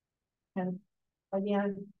 And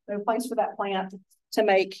again, no place for that plant to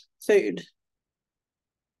make food.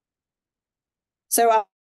 So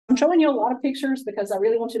I'm showing you a lot of pictures because I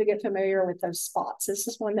really want you to get familiar with those spots. This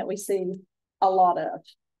is one that we see a lot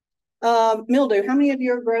of. Mildew. How many of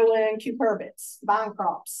you are growing cucurbits, vine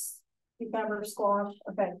crops, cucumber, squash?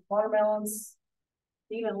 Okay, watermelons.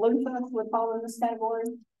 Even loofah would fall in this category.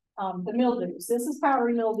 The mildews. This is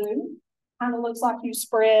powdery mildew. Kind of looks like you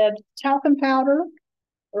spread talcum powder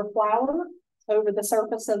or flour over the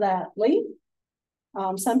surface of that leaf.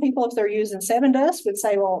 Some people, if they're using 7 dust, would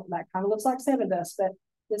say, well, that kind of looks like 7 dust, but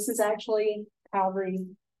this is actually powdery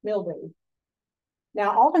mildew.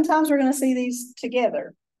 Now, oftentimes we're going to see these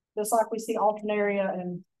together. just like we see alternaria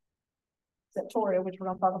and septoria, which we're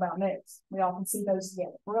gonna talk about next. We often see those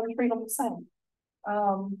together. We're gonna treat them the same.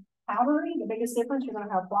 Powdery, the biggest difference, you're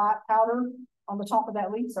gonna have white powder on the top of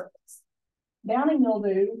that leaf surface. Downy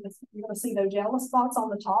mildew, you're gonna see those yellow spots on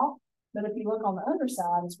the top, but if you look on the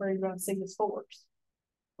underside, it's where you're gonna see the spores.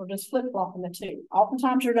 We're just flip-flopping the two.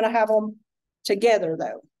 Oftentimes you're gonna have them together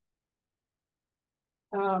though.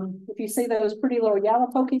 If you see those pretty little yellow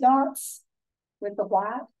polka dots with the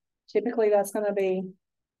white, typically that's gonna be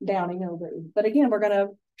downy mildew. But again, we're gonna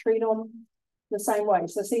treat them the same way.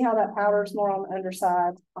 So see how that powder is more on the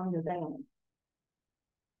underside on your downy.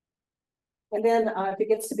 And then if it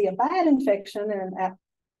gets to be a bad infection and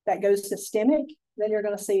that goes systemic, then you're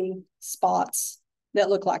going to see spots that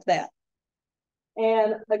look like that.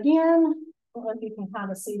 And again, I don't know if you can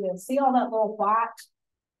kind of see this. See all that little white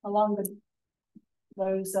along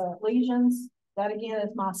those lesions? That again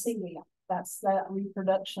is mycelium. That's that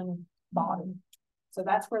reproduction body. So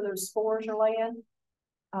that's where those spores are laying.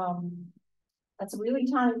 That's a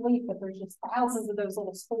really tiny leaf, but there's just thousands of those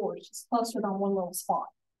little spores just clustered on one little spot.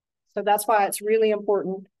 So that's why it's really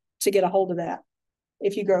important to get a hold of that.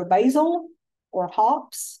 If you grow basil or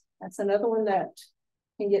hops, that's another one that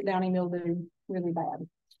can get downy mildew really bad.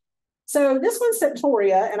 So this one's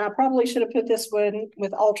septoria, and I probably should have put this one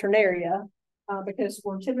with alternaria because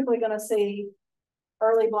we're typically going to see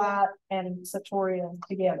early blight and septoria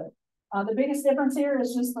together. The biggest difference here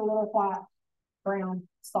is just the little white brown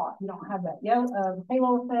spot. You don't have that yellow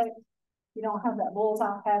halo effect. You don't have that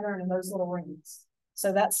bullseye pattern and those little rings.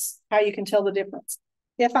 So that's how you can tell the difference.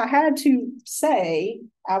 If I had to say,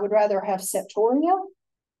 I would rather have septoria,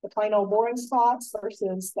 the plain old boring spots,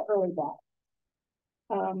 versus the early blight.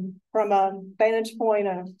 From a vantage point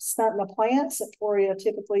of stunting a plant, septoria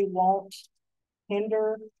typically won't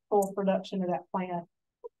hinder full production of that plant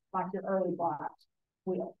like your early blight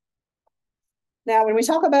will. Now, when we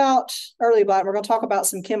talk about early blight, we're going to talk about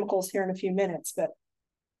some chemicals here in a few minutes, but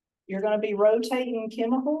you're going to be rotating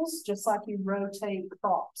chemicals just like you rotate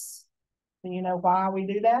crops. And you know why we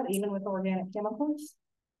do that, even with organic chemicals?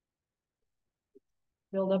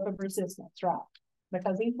 Build up of resistance, right?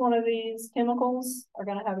 Because each one of these chemicals are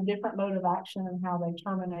going to have a different mode of action and how they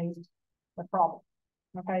terminate the problem.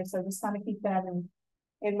 Okay, so just kind of keep that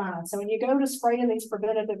in mind. So when you go to spraying these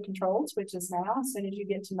preventative controls, which is now, as soon as you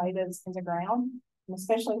get tomatoes in the ground, and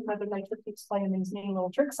especially if Mother Nature keeps playing these neat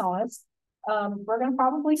little tricks on us, we're going to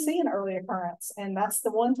probably see an early occurrence. And that's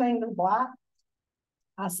the one thing with blight.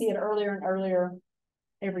 I see it earlier and earlier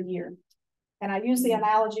every year. And I use the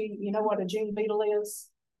analogy, you know what a June beetle is?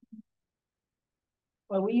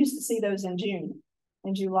 Well, we used to see those in June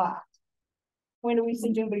and July. When do we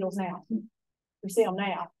see June beetles now? We see them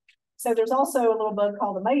now. So there's also a little bug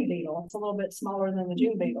called the May beetle. It's a little bit smaller than the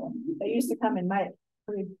June beetle. They used to come in May.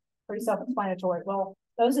 Pretty self-explanatory. Well,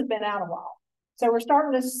 those have been out a while. So we're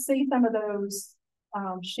starting to see some of those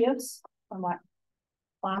shifts from like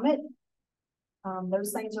climate.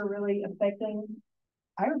 Those things are really affecting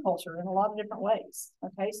agriculture in a lot of different ways.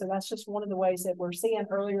 Okay, so that's just one of the ways that we're seeing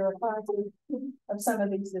earlier occurrences of some of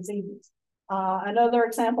these diseases. Another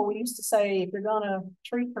example, we used to say, if you're going to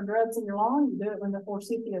treat for grubs in your lawn, you do it when the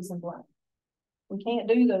forsythia is in bloom. We can't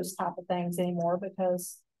do those type of things anymore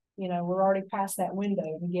because, you know, we're already past that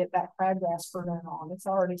window to get that crabgrass burning on. It's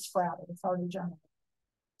already sprouted. It's already germinated.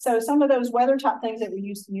 So some of those weather type things that we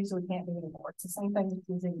used to use, we can't do anymore. It's the same thing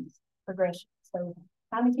with disease progression. So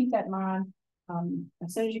kind of keep that in mind.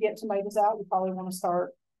 As soon as you get tomatoes out, you probably want to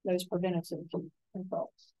start those preventative controls.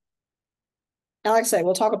 And like I say,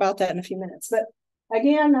 we'll talk about that in a few minutes. But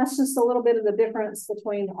again, that's just a little bit of the difference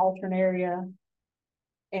between alternaria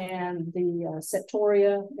and the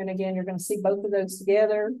septoria. And again, you're going to see both of those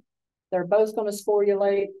together. They're both going to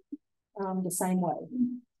sporulate the same way.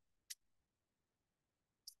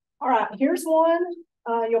 All right, here's one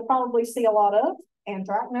you'll probably see a lot of,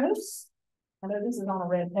 anthracnose. I know this is on a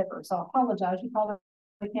red pepper, so I apologize. You probably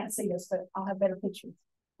can't see this, but I'll have better pictures.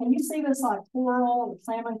 Can you see this like floral,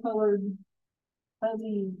 salmon colored,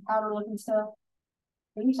 fuzzy, powder looking stuff?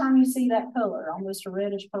 Anytime you see that color, almost a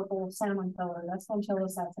reddish purple salmon color, that's going to tell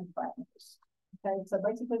us that's anthracnose. Okay, so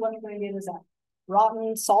basically what you're going to get is that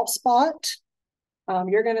rotten soft spot.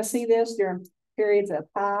 You're going to see this during periods of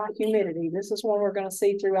high humidity. This is one we're going to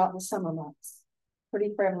see throughout the summer months pretty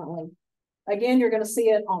prevalently. Again, you're going to see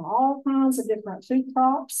it on all kinds of different food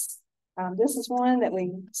crops. This is one that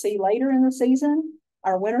we see later in the season.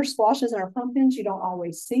 Our winter squashes and our pumpkins, you don't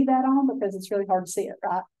always see that on because it's really hard to see it,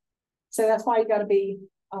 right? So that's why you got to be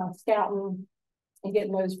scouting and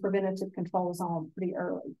getting those preventative controls on pretty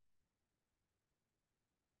early.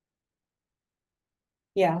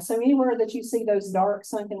 Yeah, so anywhere that you see those dark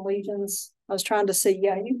sunken lesions, I was trying to see,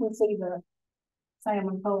 yeah, you can see the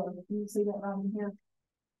salmon color. You can see that right in here.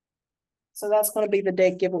 So that's going to be the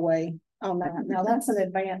dead giveaway on that. Now that's an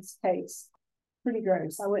advanced case. Pretty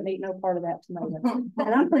gross. I wouldn't eat no part of that tomato.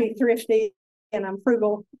 And I'm pretty thrifty and I'm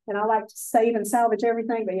frugal and I like to save and salvage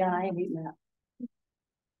everything, but yeah, I ain't eating that.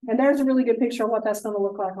 And there's a really good picture of what that's going to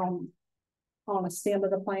look like on a stem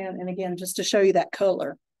of the plant. And again, just to show you that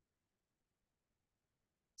color.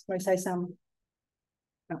 Somebody say something.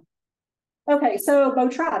 No. Okay, so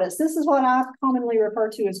botrytis. This is what I commonly refer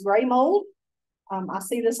to as gray mold. I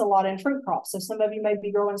see this a lot in fruit crops. So some of you may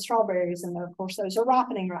be growing strawberries, and of course those are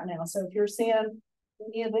ripening right now. So if you're seeing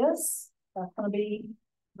any of this, that's going to be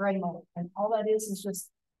gray mold. And all that is just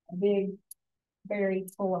a big berry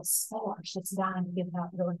full of starch that's dying to get out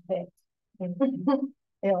to infect anything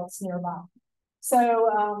else nearby.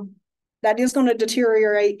 So that is going to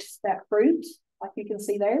deteriorate that fruit, like you can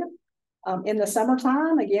see there. In the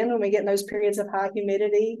summertime, again, when we get in those periods of high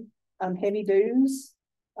humidity, heavy dews,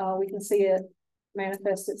 we can see it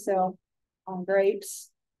manifest itself on grapes.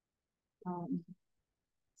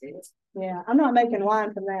 Yeah, I'm not making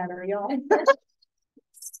wine from that, are y'all?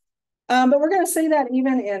 But we're going to see that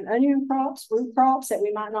even in onion crops, root crops that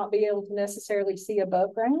we might not be able to necessarily see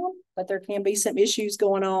above ground, but there can be some issues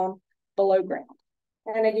going on below ground.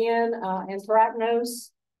 And again, anthracnose,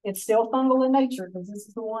 it's still fungal in nature because this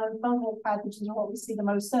is the one fungal pathogens are what we see the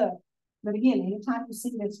most of. But again, anytime you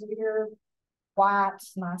see this weird white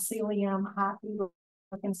mycelium, high fever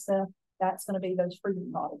looking stuff, that's going to be those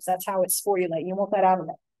fruiting bottles. That's how it's sporulating. You want that out of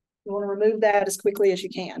there. You want to remove that as quickly as you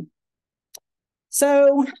can.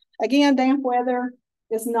 So again, damp weather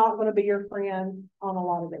is not going to be your friend on a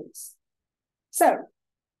lot of these. So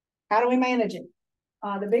how do we manage it?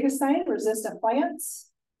 The biggest thing, resistant plants.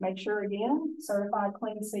 Make sure again, certified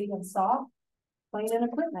clean seed and stock, clean and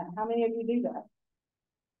equipment. How many of you do that?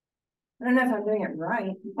 I don't know if I'm doing it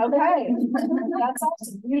right. Okay, that's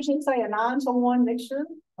awesome. Usually say a 9-to-1 mixture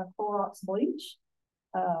of Clorox bleach.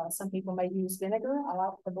 Some people may use vinegar. I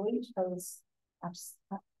like the bleach because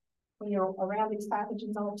when you're around these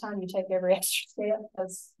pathogens all the time, you take every extra step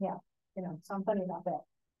because, yeah, you know, so I'm funny about that.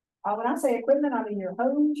 When I say equipment, I mean your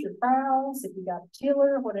hose, your trowels, if you got a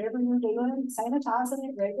tiller, whatever you're doing, sanitizing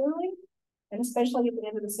it regularly, and especially at the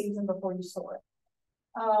end of the season before you store it.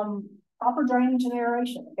 Proper drainage and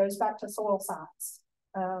aeration. It goes back to soil science.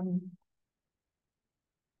 How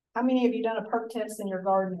many of you done a perk test in your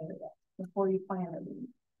garden area before you planted?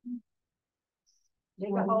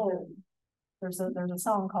 Dig a hole. There's a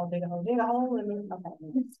song called Dig a Hole. Dig a hole. Okay.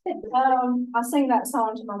 I sing that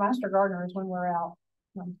song to my master gardeners when we're out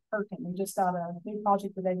perking. We just got a new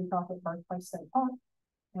project with David Crockett for Place State Park.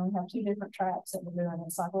 And we have 2 different traps that we're doing.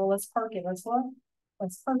 It's like, well, let's perk it. Let's what?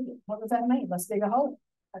 Let's perk it. What does that mean? Let's dig a hole.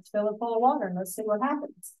 Let's fill it full of water and let's see what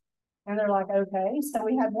happens. And they're like, okay. So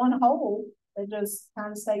we had one hole that just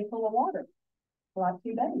kind of stayed full of water for like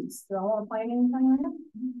 2 days. Do I want to plant anything around?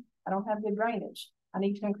 I don't have good drainage. I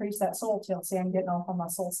need to increase that soil till. See, I'm getting off on my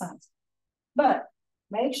soil science. But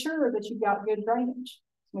make sure that you've got good drainage.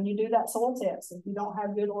 When you do that soil test, if you don't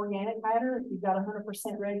have good organic matter, if you've got 100%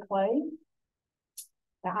 red clay,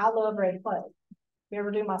 now I love red clay. If you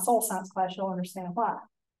ever do my soil science class, you'll understand why.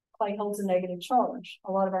 Clay holds a negative charge.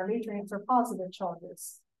 A lot of our nutrients are positive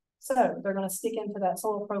charges. So they're going to stick into that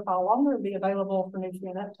soil profile longer and be available for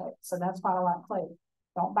nutrient uptake. So that's why I like clay.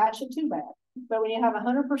 Don't batch it too bad. But when you have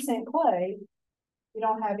 100% clay, you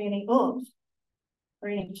don't have any oomph or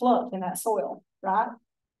any fluff in that soil, right?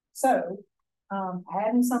 So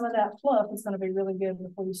adding some of that fluff is going to be really good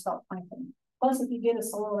before you start planting. Plus, if you get a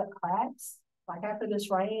soil that cracks, like after this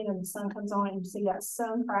rain and the sun comes on and you see that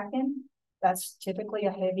sun cracking, that's typically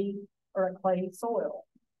a heavy or a clay soil.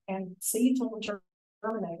 And seeds will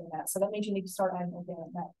germinate in that. So that means you need to start adding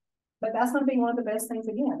organic matter. But that's going to be one of the best things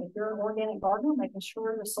again. If you're an organic gardener, making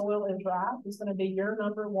sure the soil is right is going to be your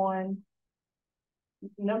number one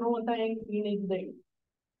thing you need to do.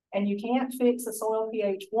 And you can't fix a soil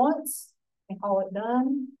pH once and call it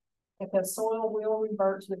done, because soil will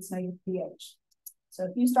revert to its native pH. So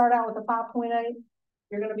if you start out with a 5.8,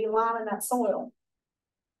 you're going to be lining that soil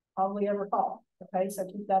probably every fall. Okay, so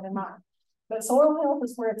keep that in mind. But soil health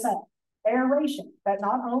is where it's at. Aeration, that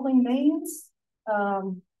not only means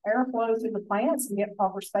air flow through the plants and get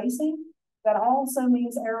proper spacing, that also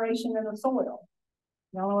means aeration in the soil.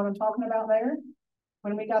 Y'all know what I'm talking about there?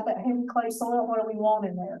 When we got that heavy clay soil, what do we want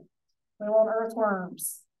in there? We want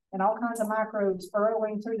earthworms and all kinds of microbes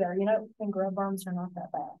burrowing through there. You know, and grub worms are not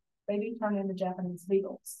that bad. They do turn into Japanese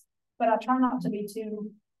beetles. But I try not to be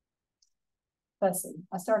too fussy.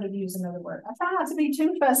 I started to use another word. I try not to be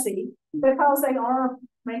too fussy because they are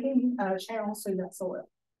making channels through that soil.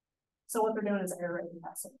 So what they're doing is aerating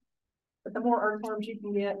that soil. But the more earthworms you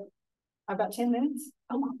can get, I've got 10 minutes.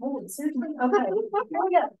 Oh my Lord, seriously? Okay, here we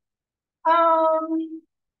go.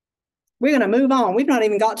 We're gonna move on. We've not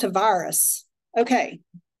even got to virus. Okay.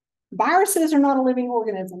 Viruses are not a living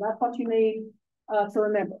organism. That's what you need to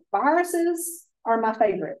remember. Viruses are my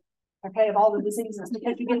favorite, okay, of all the diseases,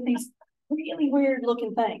 because you get these really weird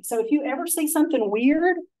looking things. So if you ever see something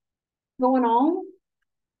weird going on,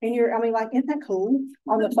 and I mean, like, isn't that cool?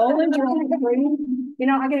 On the foliage or on the green, you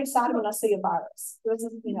know, I get excited when I see a virus. This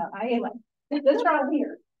is, you know, anyway, this right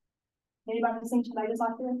here. Anybody seen tomatoes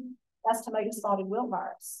like this? That's tomato spotted wilt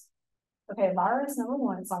virus. Okay, virus number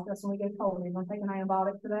one, it's like this when we get cold. You're going to take an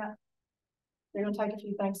antibiotic for that. You're going to take a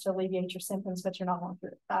few things to alleviate your symptoms, but you're not going to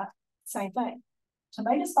cure it. Right? Same thing.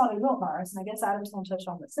 Tomato spotted wilt virus, and I guess Adam's going to touch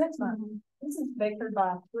on this next month. This is vectored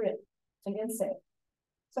by a thrips, an insect.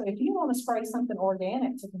 So if you want to spray something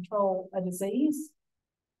organic to control a disease,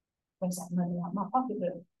 what's that money out of my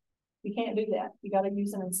pocketbook? You can't do that. You got to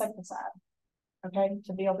use an insecticide, okay,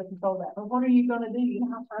 to be able to control that. But what are you going to do? You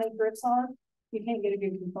know how tiny thrips are? You can't get a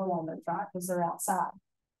good control on those, right? Because they're outside.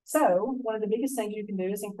 So one of the biggest things you can do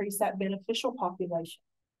is increase that beneficial population,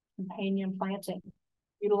 companion planting,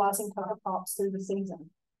 utilizing cover crops through the season.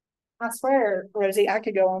 I swear, Rosie, I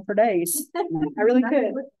could go on for days. I really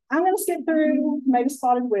could. I'm going to skip through maybe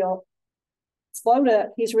spotted wilt. It's blowed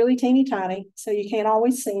up. He's really teeny tiny, so you can't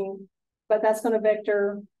always see him, but that's going to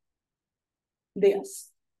vector this.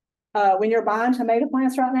 When you're buying tomato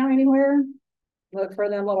plants right now anywhere, look for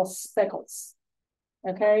them little speckles.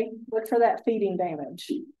 Okay, look for that feeding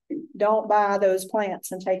damage. Don't buy those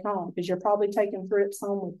plants and take home because you're probably taking thrips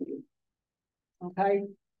home with you. Okay.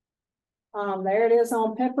 There it is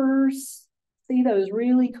on peppers. See those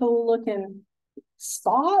really cool looking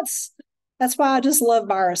spots? That's why I just love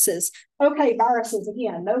viruses. Okay, viruses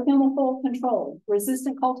again, no chemical control.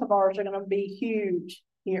 Resistant cultivars are going to be huge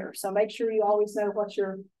here. So make sure you always know what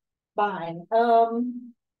you're buying.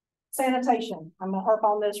 Sanitation. I'm going to harp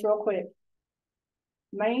on this real quick.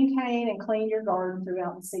 Maintain and clean your garden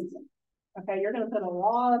throughout the season. Okay, you're going to put a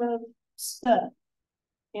lot of stuff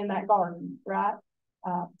in that garden, right?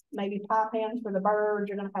 Maybe pie pans for the birds.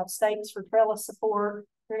 You're going to have stakes for trellis support.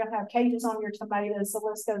 You're going to have cages on your tomatoes. The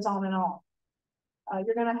list goes on and on.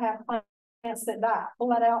 You're going to have plants that die. Pull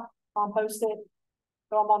that out, compost it,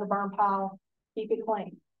 throw them on the burn pile, keep it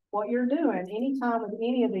clean. What you're doing anytime with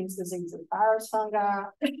any of these diseases, virus, fungi,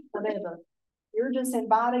 whatever, you're just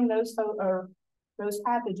inviting those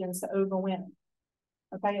pathogens to overwinter.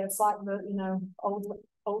 Okay, it's like the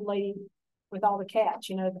old lady with all the cats,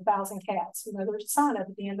 the 1,000 cats. There's a sign up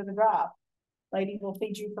at the end of the drive. Lady will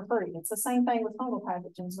feed you for free. It's the same thing with fungal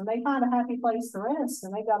pathogens. When they find a happy place to rest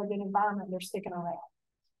and they've got a good environment, they're sticking around.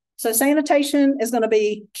 So sanitation is going to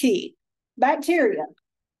be key. Bacteria.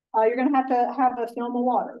 You're going to have a film of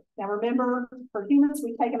water. Now remember, for humans,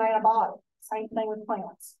 we take an antibiotic. Same thing with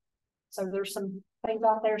plants. So there's some things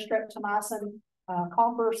out there, streptomycin,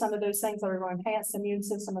 copper, some of those things that are going to enhance the immune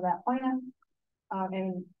system of that plant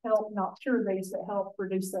and help not cure these, but help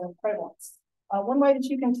reduce the prevalence. One way that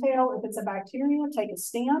you can tell if it's a bacteria, take a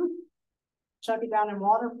stem, chuck it down in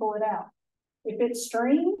water, pull it out. If it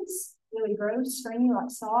streams, really gross, stringy like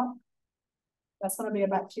snot, that's going to be a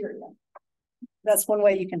bacteria. That's one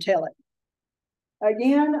way you can tell it.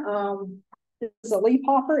 Again, this is a leaf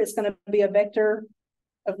hopper. It's going to be a vector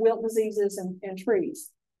of wilt diseases in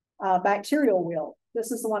trees. Bacterial wilt.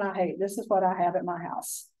 This is the one I hate. This is what I have at my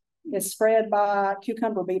house. It's spread by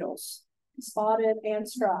cucumber beetles, spotted and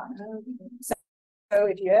striped. So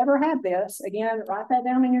if you ever had this, again, write that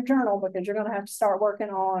down in your journal because you're going to have to start working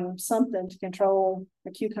on something to control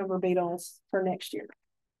the cucumber beetles for next year.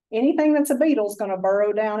 Anything that's a beetle is going to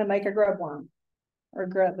burrow down and make a grub worm or a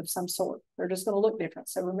grub of some sort. They're just going to look different.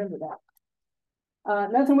 So remember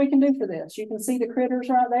that. Nothing we can do for this. You can see the critters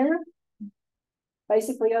right there.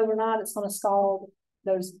 Basically overnight, it's going to scald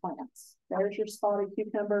those plants. There's your spotted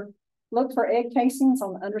cucumber. Look for egg casings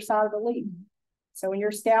on the underside of the leaf. So when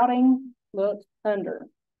you're scouting, look under.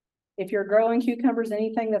 If you're growing cucumbers,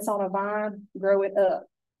 anything that's on a vine, grow it up.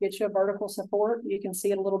 Get you a vertical support. You can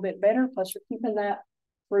see it a little bit better. Plus you're keeping that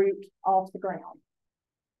fruit off the ground.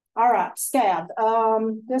 All right, scab.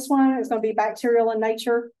 This one is going to be bacterial in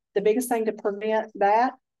nature. The biggest thing to prevent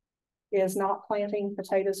that is not planting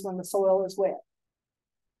potatoes when the soil is wet.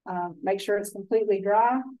 Make sure it's completely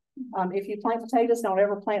dry. If you plant potatoes, don't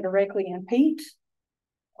ever plant directly in peat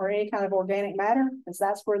or any kind of organic matter, because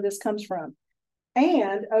that's where this comes from.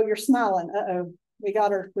 And, oh, you're smiling. Uh-oh, we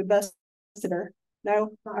busted her.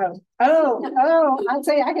 No? I'd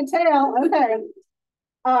say I can tell. Okay.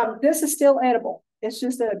 This is still edible. It's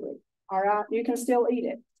just ugly. All right. You can still eat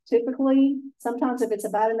it. Typically, sometimes if it's a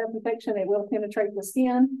bad enough infection, it will penetrate the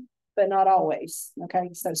skin, but not always. Okay.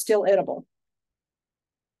 So still edible.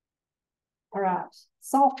 All right.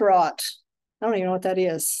 Soft rot. I don't even know what that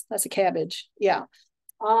is. That's a cabbage. Yeah.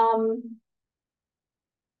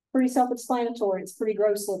 Pretty self-explanatory. It's pretty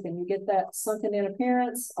gross looking. You get that sunken in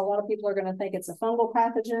appearance. A lot of people are going to think it's a fungal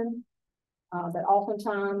pathogen, but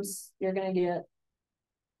oftentimes you're going to get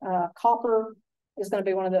copper is going to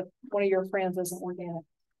be one of your friends isn't organic.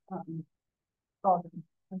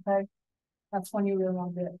 Okay, that's one you really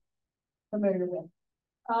want to get familiar with.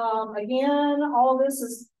 Again, all of this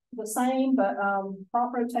is the same, but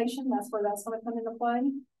crop rotation, that's where that's going to come into play.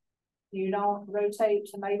 You don't rotate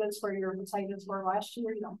tomatoes where your potatoes were last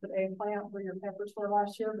year. You don't put eggplant where your peppers were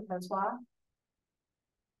last year, because why?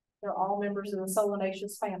 They're all members of the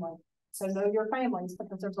solanaceous family. So know your families,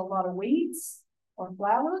 because there's a lot of weeds or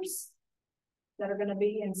flowers that are going to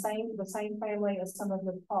be in the same family as some of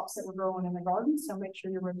the crops that we're growing in the garden. So make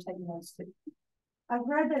sure you're rotating those too. I've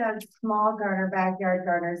read that on small gardener, backyard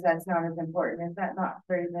gardeners, that's not as important. Is that not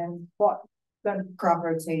proven? What? The crop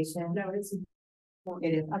rotation. No, it is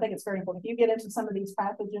important. It is. I think it's very important. If you get into some of these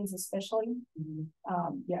pathogens, especially,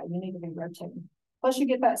 yeah, you need to be rotating. Plus, you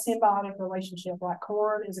get that symbiotic relationship. Like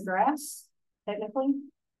corn is a grass, technically.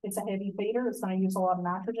 It's a heavy feeder. It's going to use a lot of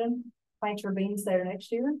nitrogen. Plant your beans there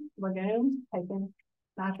next year. Legumes, taking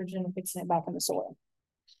nitrogen and fixing it back in the soil.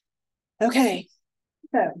 Okay,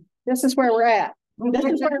 so this is where we're at. This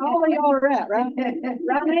is where all of y'all are at, right?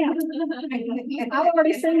 Right now. I've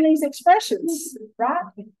already seen these expressions, right?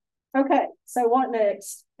 Okay, so what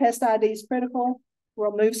next? Pest ID is critical.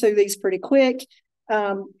 We'll move through these pretty quick.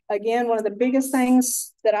 Again, one of the biggest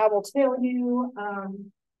things that I will tell you,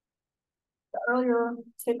 the earlier,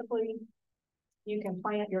 typically, you can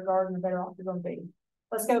plant your garden, the better off you're going to be.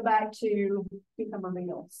 Let's go back to cucumber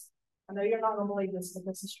beetles. I know you're not going to believe this, but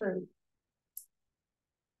this is true.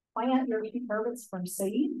 Plant your cucurbits from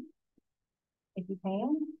seed, if you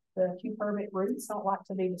can. The cucurbit roots don't like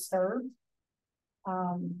to be disturbed.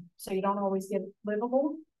 So you don't always get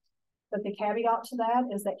livable. But the caveat to that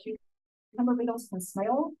is that cucumber beetles can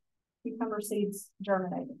smell cucumber seeds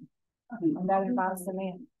germinating. And that invites them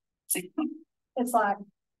in. It's like,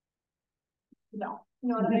 you know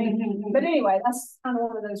what I mean? But anyway, that's kind of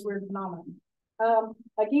one of those weird phenomena.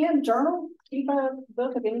 Again, journal, keep a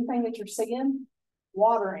book of anything that you're seeing.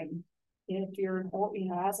 Watering. If you're,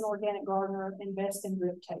 as an organic gardener, invest in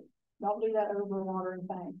drip tape. Don't do that over watering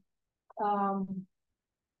thing.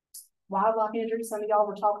 Wildlife injury, some of y'all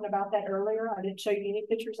were talking about that earlier. I didn't show you any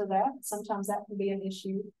pictures of that. Sometimes that can be an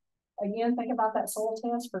issue. Again, think about that soil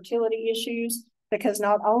test, fertility issues, because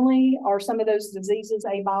not only are some of those diseases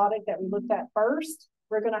abiotic that we looked at first,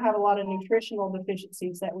 we're going to have a lot of nutritional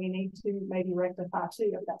deficiencies that we need to maybe rectify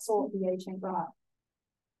too if that soil pH ain't right.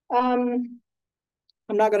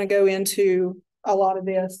 I'm not going to go into a lot of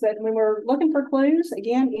this, but when we're looking for clues,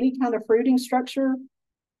 again, any kind of fruiting structure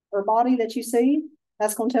or body that you see,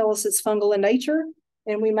 that's going to tell us it's fungal in nature,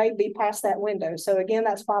 and we may be past that window. So again,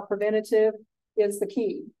 that's why preventative is the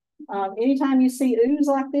key. Anytime you see ooze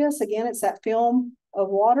like this, again, it's that film of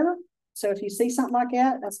water. So if you see something like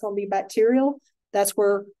that, that's going to be bacterial. That's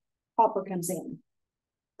where copper comes in.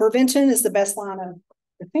 Prevention is the best line of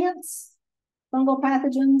defense. Fungal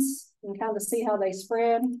pathogens, you can kind of see how they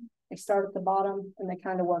spread. They start at the bottom and they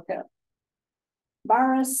kind of work up.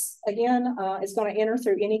 Virus, again, is going to enter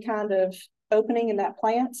through any kind of opening in that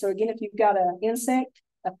plant. So again, if you've got an insect,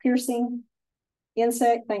 a piercing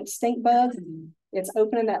insect, think stink bug, it's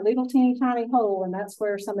opening that little teeny tiny hole, and that's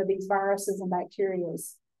where some of these viruses and bacteria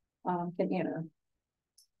can enter.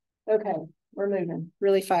 Okay, we're moving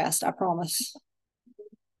really fast, I promise.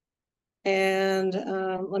 And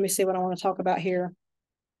let me see what I want to talk about here.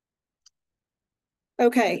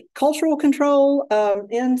 Okay, cultural control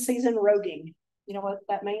of in-season roguing. You know what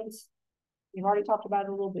that means? You've already talked about it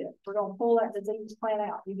a little bit. We're going to pull that disease plant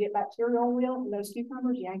out. You get bacterial wilt in those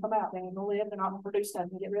cucumbers, you yank them out. They ain't going to live. They're not going to produce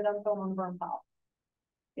nothing. Get rid of them, throw them on the burn pile.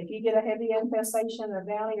 If you get a heavy infestation of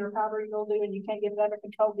downy or powdery mildew and you can't get it under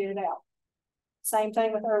control, get it out. Same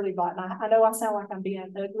thing with early blight. And I know I sound like I'm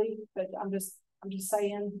being ugly, but I'm just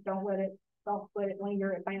saying, don't let it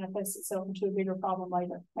linger. It manifests itself into a bigger problem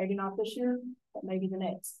later. Maybe not this year, but maybe the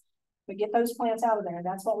next. But get those plants out of there.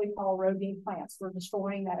 That's what we call roguing plants. We're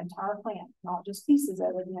destroying that entire plant, not just pieces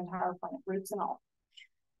of it, the entire plant, roots and all.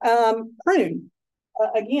 Prune.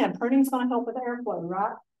 Again, pruning is going to help with airflow,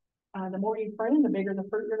 right? The more you prune, the bigger the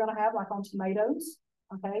fruit you're going to have, like on tomatoes.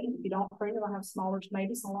 Okay, if you don't prune, you're going to have smaller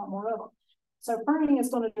tomatoes and a lot more of them. So pruning is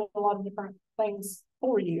going to do a lot of different things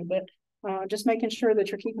for you, but just making sure that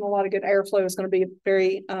you're keeping a lot of good airflow is going to be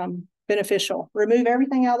very beneficial. Remove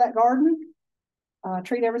everything out of that garden.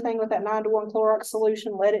 Treat everything with that 9-to-1 Clorox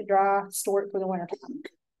solution. Let it dry. Store it for the winter time.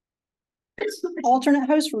 Alternate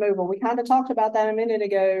host removal. We kind of talked about that a minute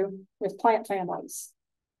ago with plant families.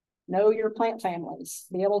 Know your plant families.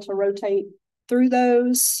 Be able to rotate through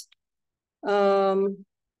those.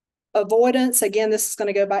 Avoidance. Again, this is going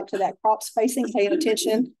to go back to that crop spacing. Pay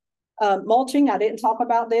attention. Mulching. I didn't talk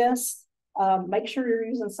about this. Make sure you're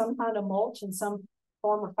using some kind of mulch in some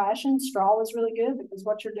form or fashion. Straw is really good because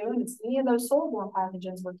what you're doing is any of those soil-borne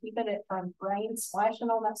pathogens, we're keeping it from rain splashing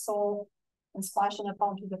on that soil and splashing up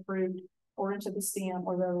onto the fruit or into the stem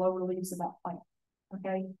or the lower leaves of that plant.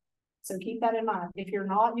 Okay, so keep that in mind. If you're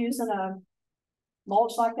not using a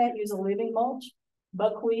mulch like that, use a living mulch,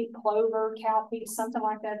 buckwheat, clover, cowpea, something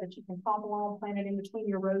like that that you can pop along, plant it in between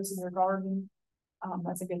your rows in your garden.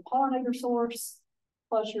 That's a good pollinator source.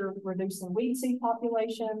 Plus, you're reducing weed seed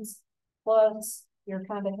populations. Plus, you're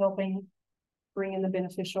kind of helping bring in the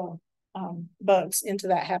beneficial bugs into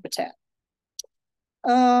that habitat.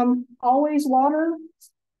 Always water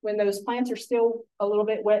when those plants are still a little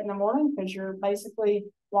bit wet in the morning because you're basically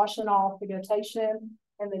washing off the vegetation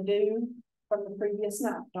and the dew from the previous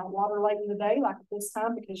night. Don't water late in the day like at this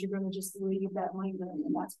time because you're going to just leave that lingering,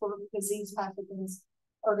 and that's where disease pathogens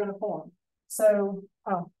are going to form. So,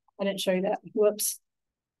 I didn't show you that. Whoops.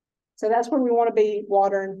 So that's where we want to be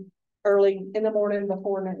watering early in the morning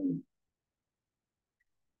before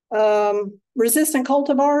noon. Resistant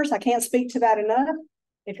cultivars, I can't speak to that enough.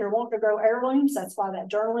 If you're wanting to grow heirlooms, that's why that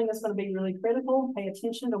journaling is going to be really critical. Pay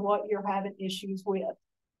attention to what you're having issues with.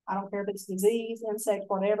 I don't care if it's disease, insect,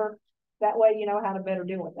 whatever. That way you know how to better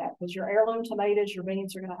deal with that because your heirloom tomatoes, your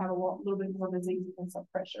beans are going to have a little bit more disease and some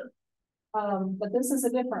pressure. But this is a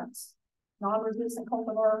difference. Non-resistant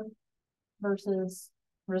cultivar versus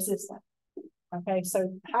resistant. Okay,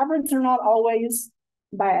 so hybrids are not always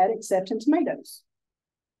bad except in tomatoes.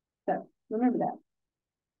 So remember that.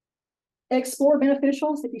 Explore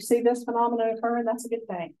beneficials. If you see this phenomenon occurring, that's a good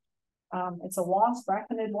thing. It's a wasp,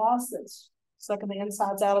 arachnid wasp that's sucking the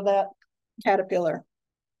insides out of that caterpillar.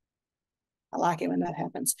 I like it when that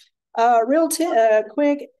happens. Real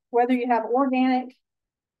quick, whether you have organic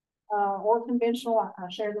or conventional, I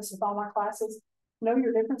share this with all my classes. Know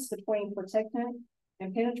your difference between protectant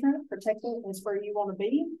and penetrant. Protectant is where you want to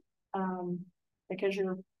be because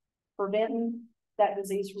you're preventing that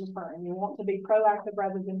disease from occurring. You want to be proactive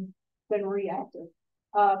rather than reactive.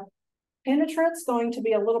 Penetrant's going to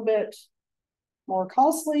be a little bit more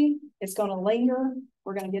costly. It's going to linger.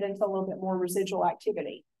 We're going to get into a little bit more residual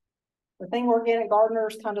activity. The thing organic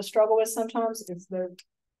gardeners kind of struggle with sometimes is the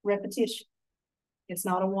repetition. It's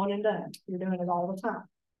not a one and done. You're doing it all the time.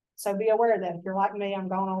 So be aware of that. If you're like me, I'm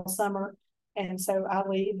gone all summer. And so I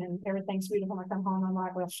leave and everything's beautiful. When I come home, I'm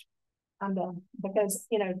like, well, I'm done. Because,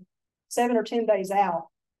 7 or 10 days out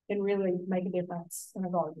can really make a difference in a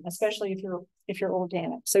garden, especially if you're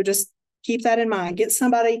organic. So just keep that in mind. Get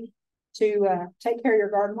somebody to take care of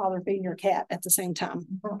your garden while they're feeding your cat at the same time.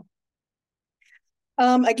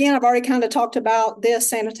 Again, I've already kind of talked about this.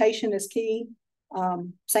 Sanitation is key.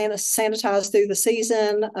 Sanitize through the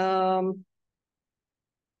season. And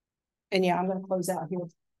yeah, I'm going to close out here.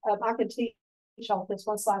 I could teach y'all this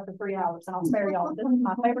one slide for 3 hours, and I'll spare y'all. This is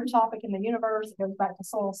my favorite topic in the universe. It goes back to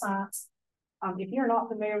soil science. If you're not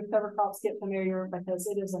familiar with cover crops, get familiar because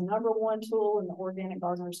it is a #1 tool in the organic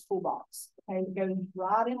gardener's toolbox. Okay, it goes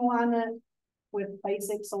right in alignment with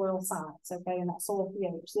basic soil science. Okay, and that soil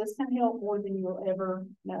pH. This can help more than you will ever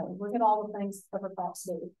know. Look at all the things cover crops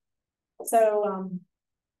do. So,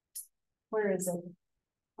 where is it?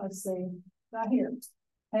 Let's see, right here.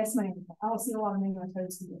 Pest management. I don't see a lot of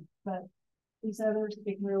nematodes here, but these others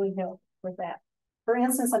can really help with that. For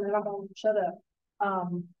instance, I'm not going to shut up.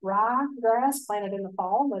 Rye grass planted in the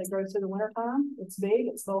fall, let it grow through the winter time. It's big,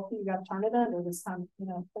 it's bulky. You got to turn it under this time,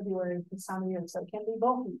 February, this time of year. So it can be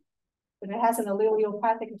bulky, but it has an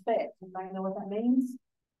alleliopathic effect. Anybody know what that means?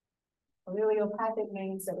 Alleliopathic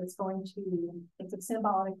means that it's a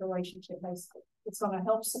symbiotic relationship, basically. It's going to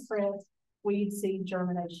help suppress weed seed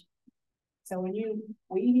germination. So when you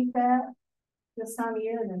weed that this time of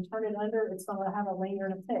year and then turn it under, it's going to have a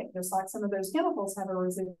lingering effect. Just like some of those chemicals have a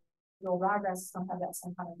residual, ryegrass is going to have that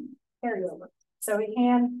same kind of carryover. So it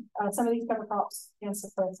can, some of these cover crops can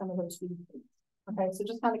suppress some of those weed seeds. Okay, so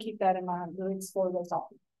just kind of keep that in mind, really explore those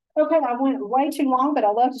options. Okay, I went way too long, but I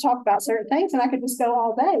love to talk about certain things and I could just go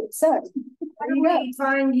all day. So Where do we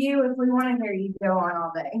find you if we want to hear you go on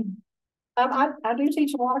all day? I do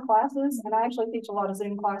teach a lot of classes, and I actually teach a lot of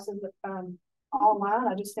Zoom classes on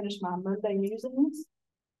online. I just finished my Monday musings.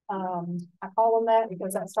 I call them that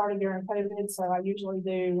because that started during COVID, so I usually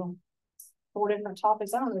do 4 different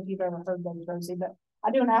topics. I don't know if you've ever heard those, Rosie, but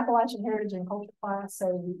I do an Appalachian Heritage and Culture class,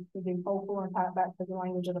 so we do folklore and tie it back to the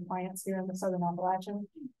language of the plants here in the Southern Appalachian.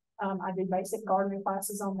 I do basic gardening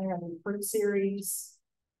classes on there. I do fruit series.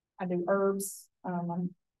 I do herbs.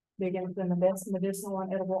 I'm big into the medicinal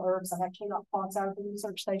and edible herbs. I've actually got plots out of the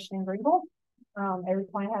research station in Greenville. Every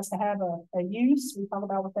plant has to have a use. We talk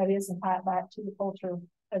about what that is and tie it back to the culture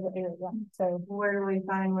of the area. So Where do we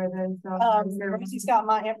find where those? Rosie's got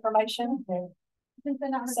my information. So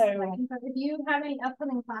If you have any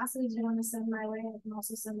upcoming classes you want to send my way, I can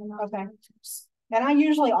also send them out. okay. And I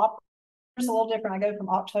usually it's a little different. I go from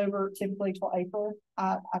October typically till April.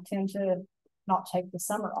 I tend to not take the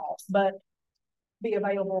summer off, but be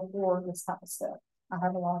available for this type of stuff. I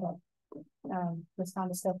have a lot of this kind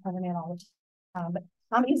of stuff coming in all the time. But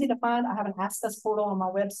I'm easy to find. I have an Ask Us portal on my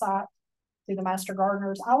website through the Master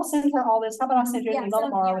Gardeners. I will send her all this. How about I send you an email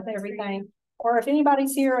tomorrow with everything? Or if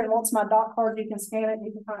anybody's here and wants my dot card, you can scan it.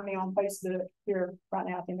 You can find me on Facebook here right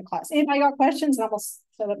now at the end of class. Anybody got questions? And I'm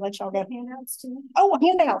gonna let y'all go. Handouts too. Oh,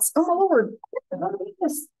 handouts. Oh my Lord.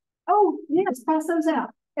 Oh, yes, pass those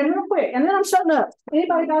out. And real quick, and then I'm shutting up.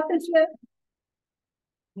 Anybody got this yet?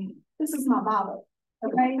 This is my Bible.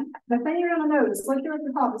 Okay. The thing you're gonna notice, look here at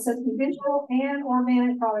the top, it says conventional and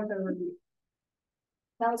organic product overview.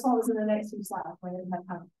 That was what was in the next 2 slides when it had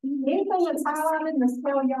time. Anything that's highlighted in the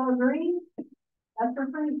scale yellow green, that's for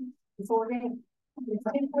fruit. It's organic. It's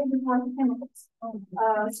 10 pages worth of chemicals.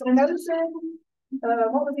 So notion,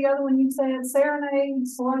 what was the other one you said? Serenade,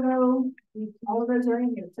 Slogo, all of those are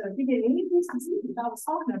in here. So if you get any of these diseases I was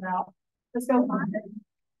talking about, let's go find it.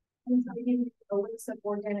 And so we give you a list of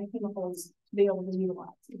organic chemicals to be able to utilize.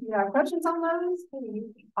 If you have questions on those,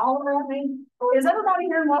 you can holler at me. Is everybody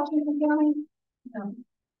here in Washington County? No.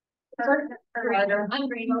 I'm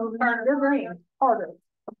Greene. You're Greene. Carter.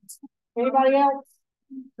 Anybody else?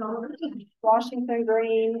 Washington,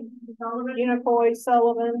 Greene, Unicoi,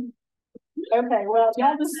 Sullivan. Okay, well,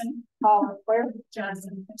 y'all just holler. Where?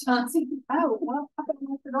 Johnson. Oh, well, I thought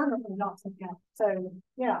I forgot from Johnson County. So,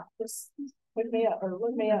 yeah, just look me up or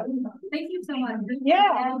look me up. Thank you so much.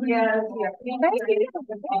 Yeah. Yeah. Thank you.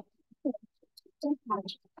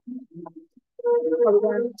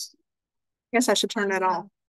 Guess I should turn that off.